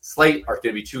this slate, are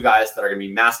going to be 2 guys that are going to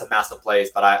be massive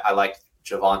plays, but I like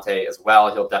Javonte as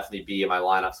well. He'll definitely be in my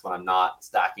lineups when I'm not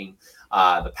stacking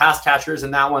the pass catchers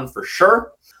in that one for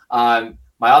sure.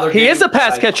 He is a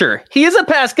pass catcher. He's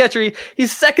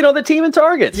second on the team in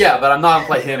targets. Yeah, but I'm not gonna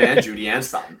play him and Judy and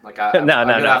Sutton.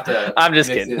 I'm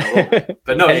just kidding.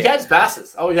 But no, he gets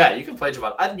passes. Oh yeah, you can play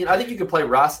Javonte. I think you could play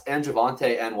Russ and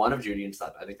Javonte and one of Judy and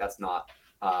Sutton. I think that's not.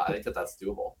 I think that's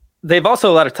doable. They've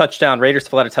also allowed a touchdown. Raiders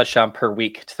have allowed a touchdown per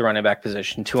week to the running back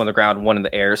position, 2 on the ground, 1 in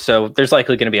the air. So there's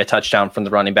likely going to be a touchdown from the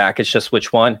running back. It's just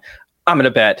which one. I'm going to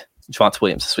bet Javonte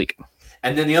Williams this week.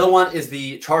 And then the other one is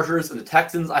the Chargers and the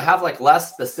Texans. I have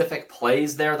less specific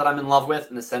plays there that I'm in love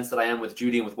with in the sense that I am with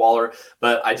Judy and with Waller,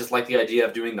 but I just like the idea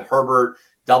of doing the Herbert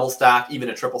double stack, even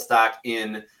a triple stack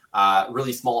in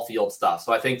really small field stuff.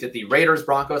 So I think that the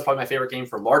Raiders-Broncos probably my favorite game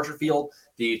for larger field.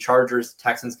 The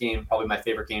Chargers-Texans game, probably my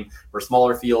favorite game for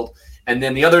smaller field. And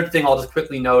then the other thing I'll just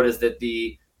quickly note is that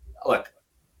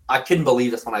I couldn't believe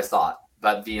this when I saw it.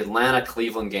 But the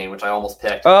Atlanta-Cleveland game, which I almost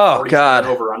picked,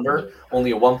 over/under, only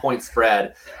a 1-point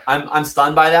spread. I'm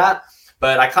stunned by that,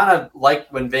 but I kind of like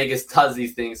when Vegas does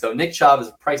these things. So Nick Chubb is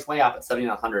priced way up at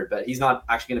 7,900, but he's not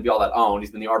actually going to be all that owned.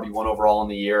 He's been the RB1 overall in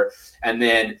the year, and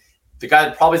then the guy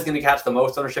that probably is going to catch the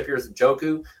most ownership here is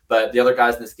Njoku, but the other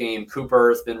guys in this game, Cooper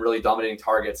has been really dominating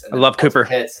targets. And I love Cooper.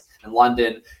 Hits and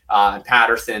London and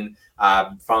Patterson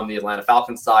from the Atlanta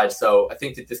Falcons side. So I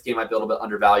think that this game might be a little bit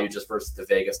undervalued just versus the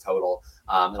Vegas total,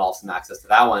 and also some access to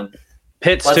that one.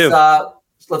 Let's build a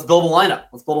lineup.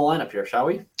 Let's build a lineup here, shall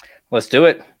we? Let's do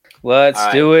it.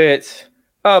 Let's do it.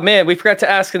 Oh man, we forgot to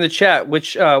ask in the chat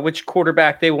which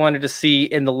quarterback they wanted to see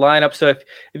in the lineup. So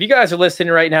if you guys are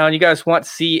listening right now and you guys want to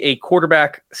see a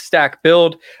quarterback stack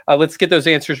build, let's get those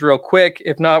answers real quick.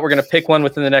 If not, we're going to pick one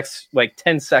within the next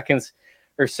 10 seconds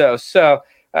or so. So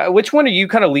which one are you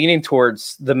kind of leaning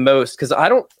towards the most? Because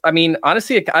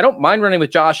honestly, I don't mind running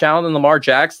with Josh Allen and Lamar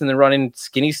Jackson and running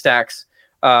skinny stacks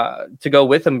to go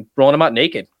with them, rolling them out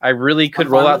naked. I really could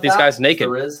roll out these guys naked.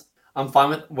 I'm fine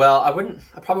with. Well, I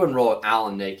probably wouldn't roll with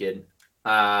Allen naked.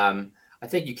 I I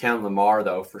think you can Lamar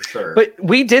though for sure. But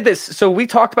we did this. So we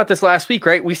talked about this last week,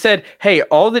 right? We said, hey,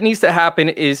 all that needs to happen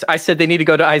is I said they need to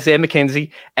go to Isaiah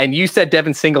McKenzie, and you said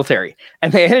Devin Singletary.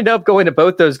 And they ended up going to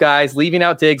both those guys, leaving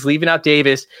out Diggs, leaving out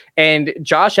Davis. And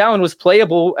Josh Allen was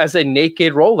playable as a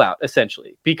naked rollout,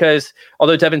 essentially, because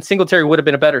although Devin Singletary would have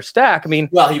been a better stack, I mean.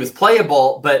 Well, he was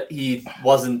playable, but he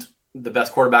wasn't the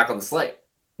best quarterback on the slate.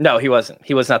 No, he wasn't.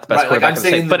 He was not the best quarterback. I'm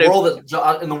saying in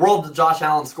the world that Josh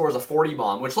Allen scores a 40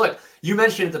 bomb, which look, you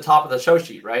mentioned at the top of the show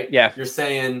sheet, right? Yeah. You're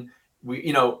saying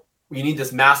we need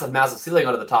this massive ceiling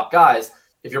out of the top guys.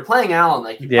 If you're playing Allen,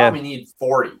 like you probably need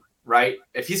 40, right?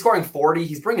 If he's scoring 40,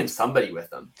 he's bringing somebody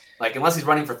with him. Like unless he's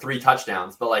running for 3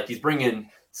 touchdowns, but like he's bringing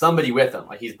somebody with him.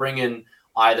 Like he's bringing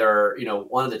either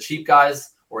one of the cheap guys,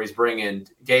 or he's bringing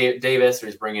Davis, or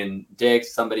he's bringing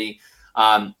Diggs, somebody.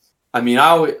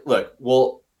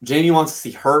 Jamie wants to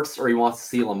see Hurts or he wants to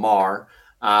see Lamar.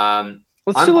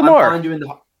 Let's do Lamar.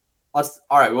 All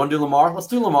right, we want to do Lamar? Let's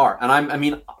do Lamar. And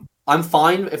I'm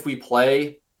fine if we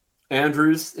play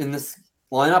Andrews in this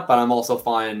lineup, but I'm also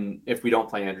fine if we don't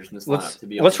play Andrews in this lineup. To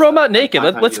be honest, let's roll him out naked.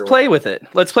 Let's play with it.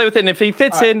 Let's play with it. And if he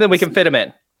fits in, then we can fit him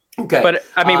in. Okay. But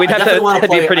we'd have to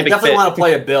be a pretty big fit. I definitely want to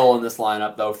play a Bill in this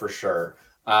lineup though, for sure.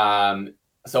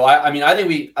 So I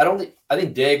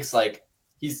think Diggs, like,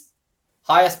 he's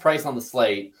highest price on the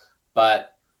slate,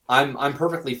 but I'm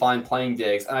perfectly fine playing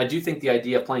Diggs. And I do think the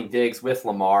idea of playing Diggs with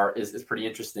Lamar is pretty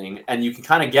interesting. And you can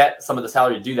kind of get some of the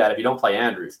salary to do that if you don't play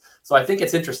Andrews. So I think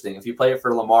it's interesting if you play it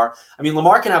for Lamar.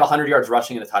 Lamar can have 100 yards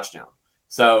rushing and a touchdown.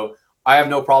 So I have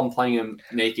no problem playing him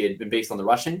naked based on the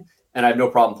rushing. And I have no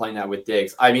problem playing that with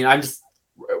Diggs.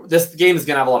 This game is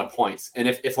going to have a lot of points. And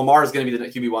if Lamar is going to be the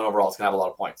QB1 overall, it's going to have a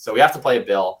lot of points. So we have to play a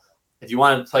Bill. If you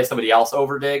want to play somebody else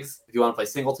over Diggs, if you want to play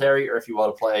Singletary, or if you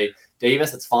want to play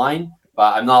Davis, it's fine.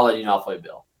 But I'm not letting you not play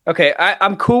Bill. Okay,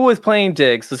 I'm cool with playing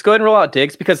Diggs. Let's go ahead and roll out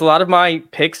Diggs because a lot of my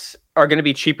picks are going to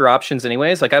be cheaper options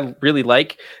anyways. Like I really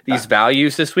like these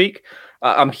values this week.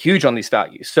 I'm huge on these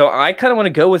values. So I kind of want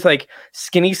to go with like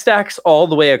skinny stacks all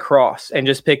the way across and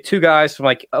just pick 2 guys from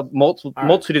like a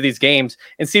multitude of these games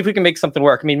and see if we can make something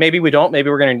work. Maybe we don't. Maybe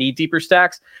we're going to need deeper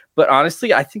stacks. But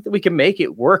honestly, I think that we can make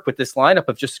it work with this lineup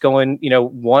of just going,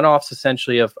 one-offs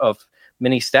essentially of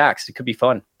mini stacks. It could be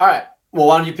fun. All right. Well,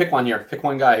 why don't you pick one here? Pick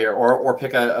one guy here, or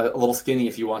pick a little skinny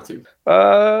if you want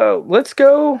to. Let's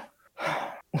go.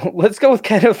 Let's go with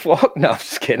Kenneth Walker. No, I'm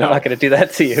just kidding. No. I'm not going to do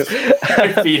that to you.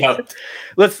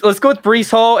 Let's go with Breece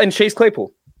Hall and Chase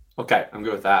Claypool. Okay, I'm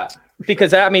good with that.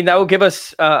 Because that will give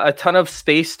us a ton of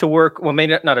space to work. Well,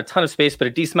 maybe not a ton of space, but a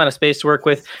decent amount of space to work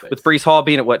with. With Breece Hall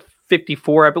being at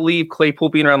 54, I believe. Claypool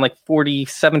being around like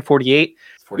 47, 48.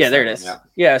 Yeah, there it is.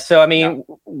 Yeah. So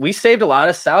we saved a lot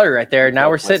of salary right there. Now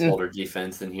we're sitting older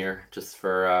defense in here just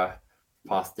for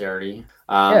posterity.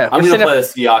 I'm going to play the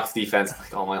Seahawks defense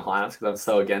like all my lineups because I'm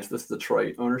so against this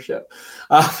Detroit ownership.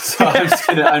 So I'm just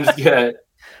gonna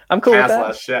I'm cool with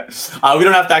that. Shit. We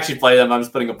don't have to actually play them. I'm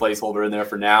just putting a placeholder in there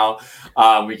for now.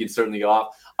 We can certainly go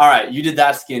off. All right, you did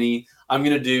that skinny. I'm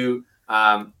gonna do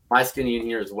my skinny in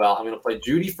here as well. I'm gonna play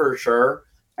Judy for sure,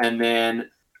 and then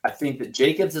I think that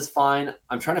Jacobs is fine.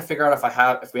 I'm trying to figure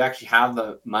out if we actually have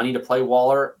the money to play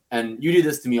Waller. And you do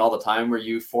this to me all the time where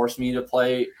you force me to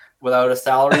play without a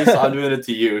salary. So I'm doing it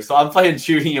to you. So I'm playing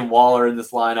Judy and Waller in this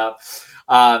lineup.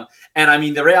 And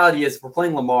the reality is if we're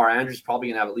playing Lamar, Andrew's probably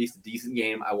going to have at least a decent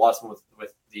game. I watched him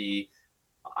with the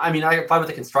I'm fine with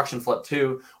the construction flip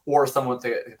too, or someone with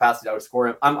the capacity to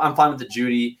outscore him. I'm fine with the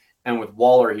Judy and with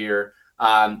Waller here.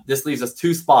 This leaves us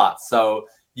 2 spots. So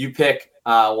you pick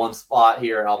one spot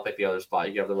here, and I'll pick the other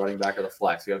spot. You have the running back or the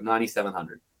flex. We have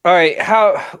 9,700. All right,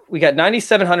 we got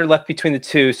 9,700 left between the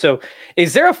two. So,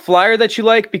 is there a flyer that you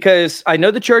like? Because I know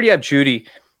that you already have Judy,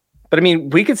 but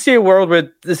we could see a world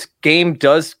where this game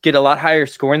does get a lot higher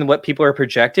scoring than what people are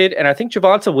projected. And I think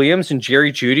Javonte Williams and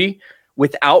Jerry Judy,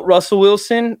 without Russell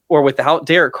Wilson or without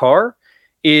Derek Carr,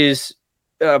 is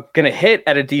going to hit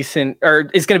at a decent,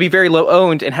 or is going to be very low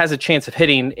owned and has a chance of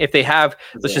hitting if they have,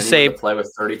 let's just say, play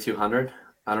with 3,200.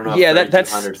 I don't know. Yeah, if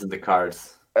 3,200's in the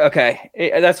cards. Okay,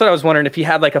 that's what I was wondering. If you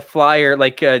had like a flyer,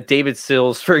 like David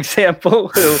Sills, for example,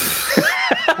 who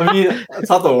it's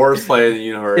not the worst play in the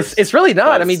universe. It's really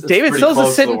not. David Sills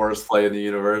is sitting the worst play in the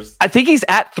universe. I think he's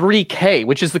at 3K,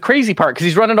 which is the crazy part because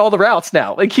he's running all the routes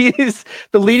now. Like he is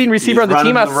the leading receiver on the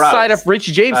team outside of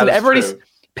Richie James, and everybody's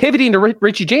pivoting to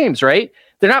Richie James, right?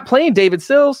 They're not playing David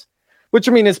Sills, which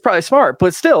is probably smart,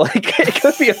 but still, it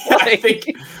could be a play.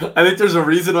 I think there's a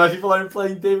reason why people aren't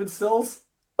playing David Sills.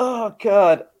 Oh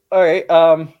God! All right,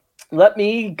 let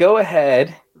me go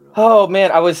ahead Oh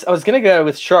man, I was gonna go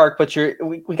with Shark, but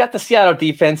we got the Seattle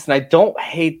defense, and I don't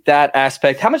hate that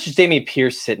aspect. How much is Dameon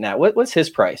Pierce sitting at? What's his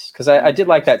price? Because I did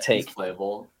like that take. He's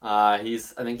playable. I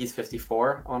think he's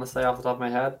 54. I want to say off the top of my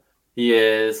head. He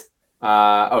is.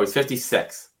 He's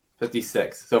 56.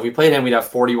 56. So if we played him, we'd have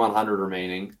 4,100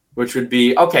 remaining, which would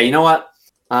be okay. You know what?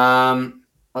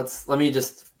 Let me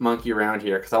just monkey around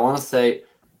here because I want to say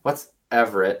what's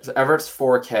Everett. So Everett's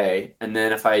 4K, and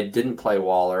then if I didn't play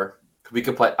Waller. We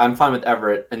could play. I'm fine with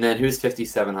Everett, and then who's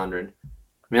 5,700? I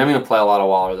mean, I'm going to play a lot of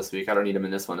Waller this week. I don't need him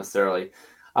in this one necessarily.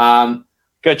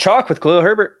 Go chalk with Khalil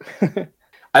Herbert.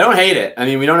 I don't hate it. I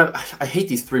mean, we don't have. I hate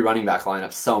these 3 running back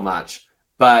lineups so much,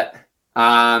 but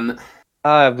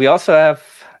we also have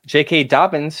J.K.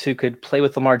 Dobbins who could play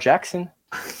with Lamar Jackson.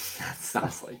 That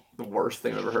sounds like the worst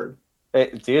thing I've ever heard.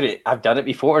 I've done it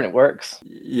before and it works.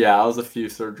 Yeah, that was a few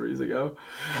surgeries ago.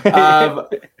 All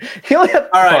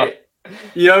right.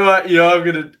 You know what? You know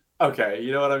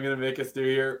what I'm gonna make us do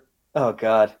here? Oh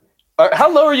God!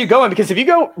 How low are you going? Because if you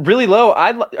go really low,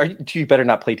 you better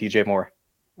not play DJ Moore.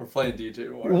 We're playing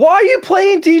DJ Moore. Why are you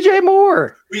playing DJ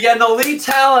Moore? We get an elite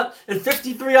talent and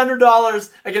 $5,300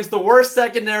 against the worst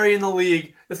secondary in the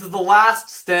league. This is the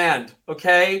last stand.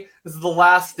 Okay, this is the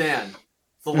last stand.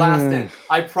 It's the last stand.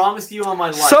 I promise you on my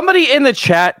life. Somebody in the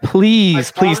chat,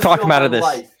 please talk him out of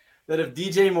this. That if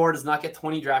DJ Moore does not get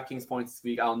 20 DraftKings points this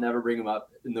week, I'll never bring him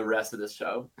up in the rest of this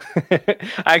show. I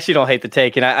actually don't hate the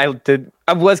take, and I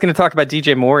was going to talk about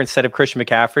DJ Moore instead of Christian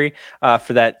McCaffrey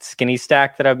for that skinny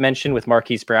stack that I've mentioned with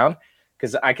Marquise Brown,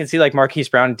 because I can see like Marquise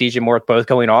Brown and DJ Moore both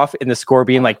going off, and the score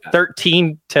being like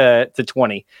 13 to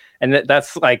 20, and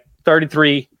that's like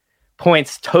 33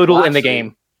 points total in the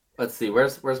game. Let's see,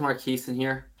 where's Marquise in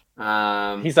here?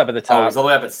 He's up at the top. He's all the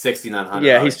way up at 6,900.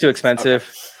 Yeah, he's too expensive.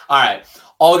 Okay. All right.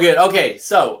 All good. Okay,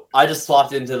 so I just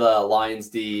swapped into the Lions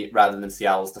D rather than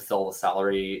Seattle's to fill the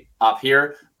salary up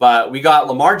here. But we got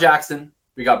Lamar Jackson,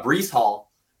 we got Breece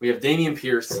Hall, we have Dameon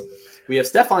Pierce, we have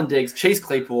Stephon Diggs, Chase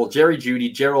Claypool, Jerry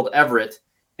Jeudy, Gerald Everett,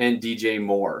 and DJ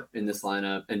Moore in this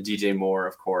lineup. And DJ Moore,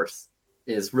 of course,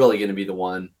 is really going to be the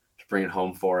one to bring it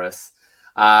home for us.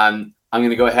 I'm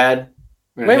going to go ahead.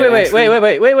 Wait.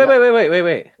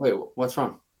 Wait, what's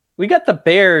wrong? We got the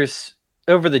Bears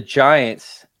over the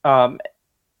Giants.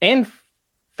 And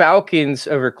Falcons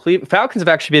over Cleveland. Falcons have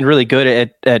actually been really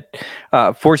good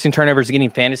at forcing turnovers and getting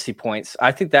fantasy points.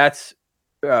 I think that's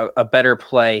a better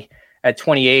play at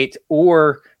 28,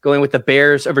 or going with the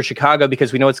Bears over Chicago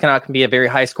because we know it's not going to be a very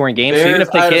high scoring game. Bears, so even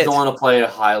if they just don't want to play a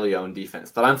highly owned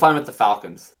defense, but I'm fine with the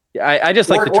Falcons. I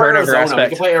just like the turnover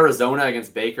aspect. We can play Arizona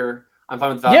against Baker. I'm fine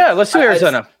with the Falcons. Yeah, let's do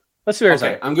Arizona.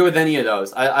 Okay, I'm good with any of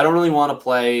those. I don't really want to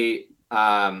play.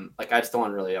 I just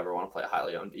don't really ever want to play a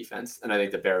highly owned defense, and I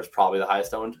think the Bears probably the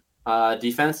highest owned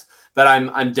defense. But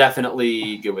I'm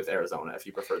definitely good with Arizona if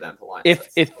you prefer them to line.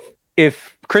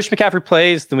 If Christian McCaffrey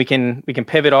plays, then we can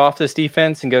pivot off this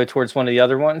defense and go towards one of the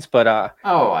other ones. But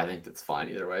I think that's fine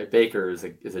either way. Baker is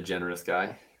a generous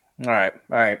guy. All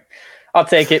right, I'll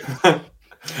take it. All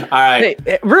right.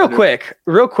 Hey, real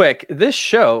quick. This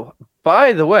show,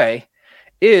 by the way,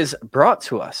 is brought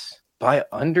to us by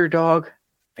Underdog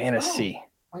Fantasy.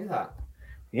 Oh, like that.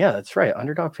 Yeah, that's right.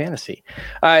 Underdog Fantasy.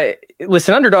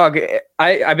 Listen, Underdog,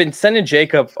 I've been sending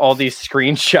Jacob all these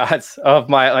screenshots of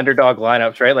my Underdog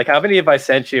lineups, right? Like, how many have I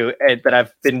sent you that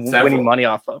I've been winning money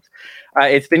off of?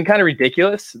 It's been kind of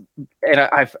ridiculous. And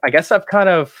I guess I've kind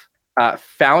of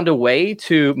found a way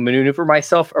to maneuver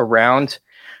myself around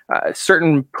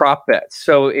certain prop bets.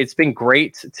 So it's been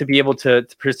great to be able to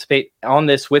participate on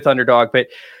this with Underdog. But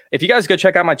if you guys go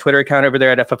check out my Twitter account over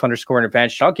there at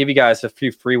ff_intervention, I'll give you guys a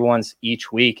few free ones each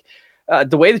week.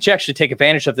 The way that you actually take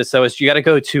advantage of this, though, is you got to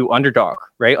go to Underdog,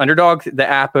 right? Underdog, the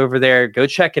app over there. Go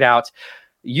check it out.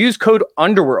 Use code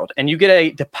Underworld, and you get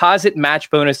a deposit match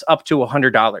bonus up to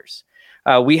 $100.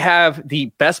 We have the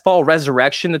Best Ball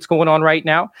Resurrection that's going on right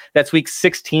now. That's week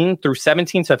 16 through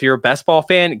 17. So if you're a Best Ball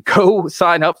fan, go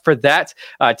sign up for that.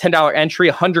 $10 entry,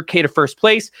 $100K to first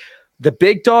place. The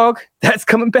Big Dog, that's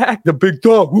coming back. The Big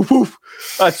Dog, woof, woof.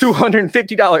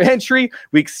 $250 entry,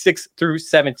 week 6 through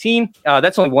 17.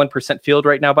 That's only 1% field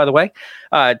right now, by the way.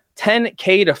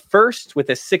 $10K to first with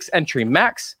a 6 entry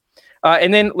max.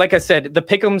 And then, like I said, the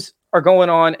pick'ems are going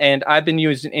on, and I've been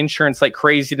using insurance like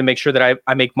crazy to make sure that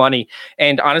I make money.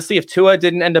 And honestly, if Tua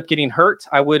didn't end up getting hurt,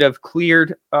 I would have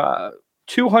cleared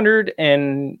 $200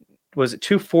 and was it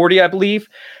 240, I believe,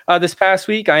 this past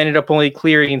week. I ended up only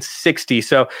clearing 60.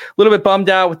 So a little bit bummed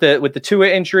out with the Tua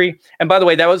injury. And by the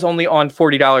way, that was only on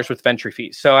 $40 with entry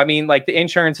fees. So, I mean, like the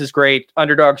insurance is great.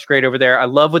 Underdog's great over there. I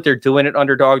love what they're doing at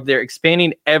Underdog. They're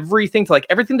expanding everything to like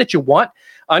everything that you want.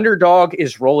 Underdog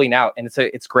is rolling out and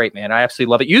it's great, man. I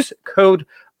absolutely love it. Use code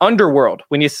Underworld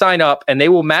when you sign up and they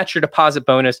will match your deposit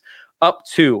bonus up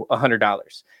to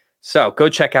 $100. So go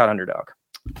check out Underdog.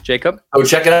 Jacob? Go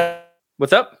check it out.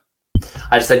 What's up?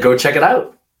 I just said go check it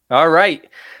out. All right.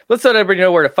 Let's let everybody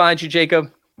know where to find you,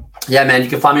 Jacob. Yeah, man. You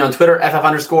can find me on Twitter,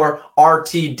 FF_RTDB.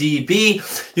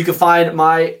 You can find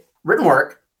my written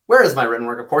work. Where is my written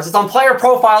work? Of course, it's on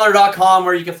playerprofiler.com,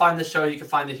 where you can find the show. You can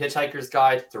find the Hitchhiker's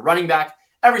Guide to Running Back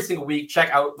every single week. Check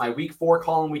out my week 4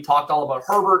 column. We talked all about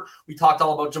Herbert. We talked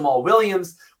all about Jamal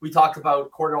Williams. We talked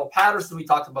about Cordell Patterson. We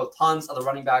talked about tons of the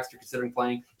running backs you're considering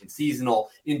playing in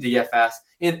seasonal, in DFS,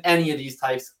 in any of these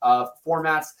types of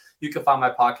formats. You can find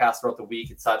my podcast throughout the week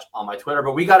and such on my Twitter.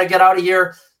 But we got to get out of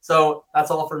here. So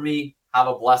that's all for me. Have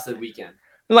a blessed weekend.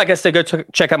 Like I said, go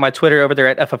check out my Twitter over there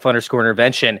at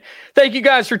FF_intervention. Thank you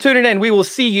guys for tuning in. We will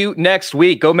see you next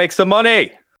week. Go make some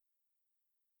money.